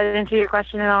 Did that answer your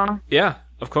question at all? Yeah,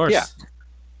 of course. Yeah.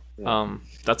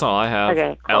 That's all I have.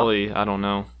 Okay, cool. Ellie, I don't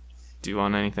know. Do you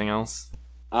want anything else?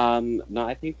 No,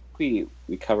 I think we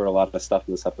covered a lot of stuff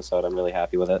in this episode. I'm really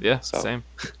happy with it. Yeah, so. Same.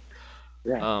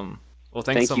 Yeah. Well,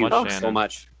 thanks so you much, Shannon. so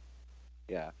much.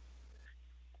 Yeah.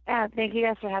 Yeah, thank you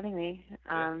guys for having me.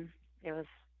 It was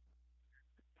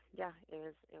nice.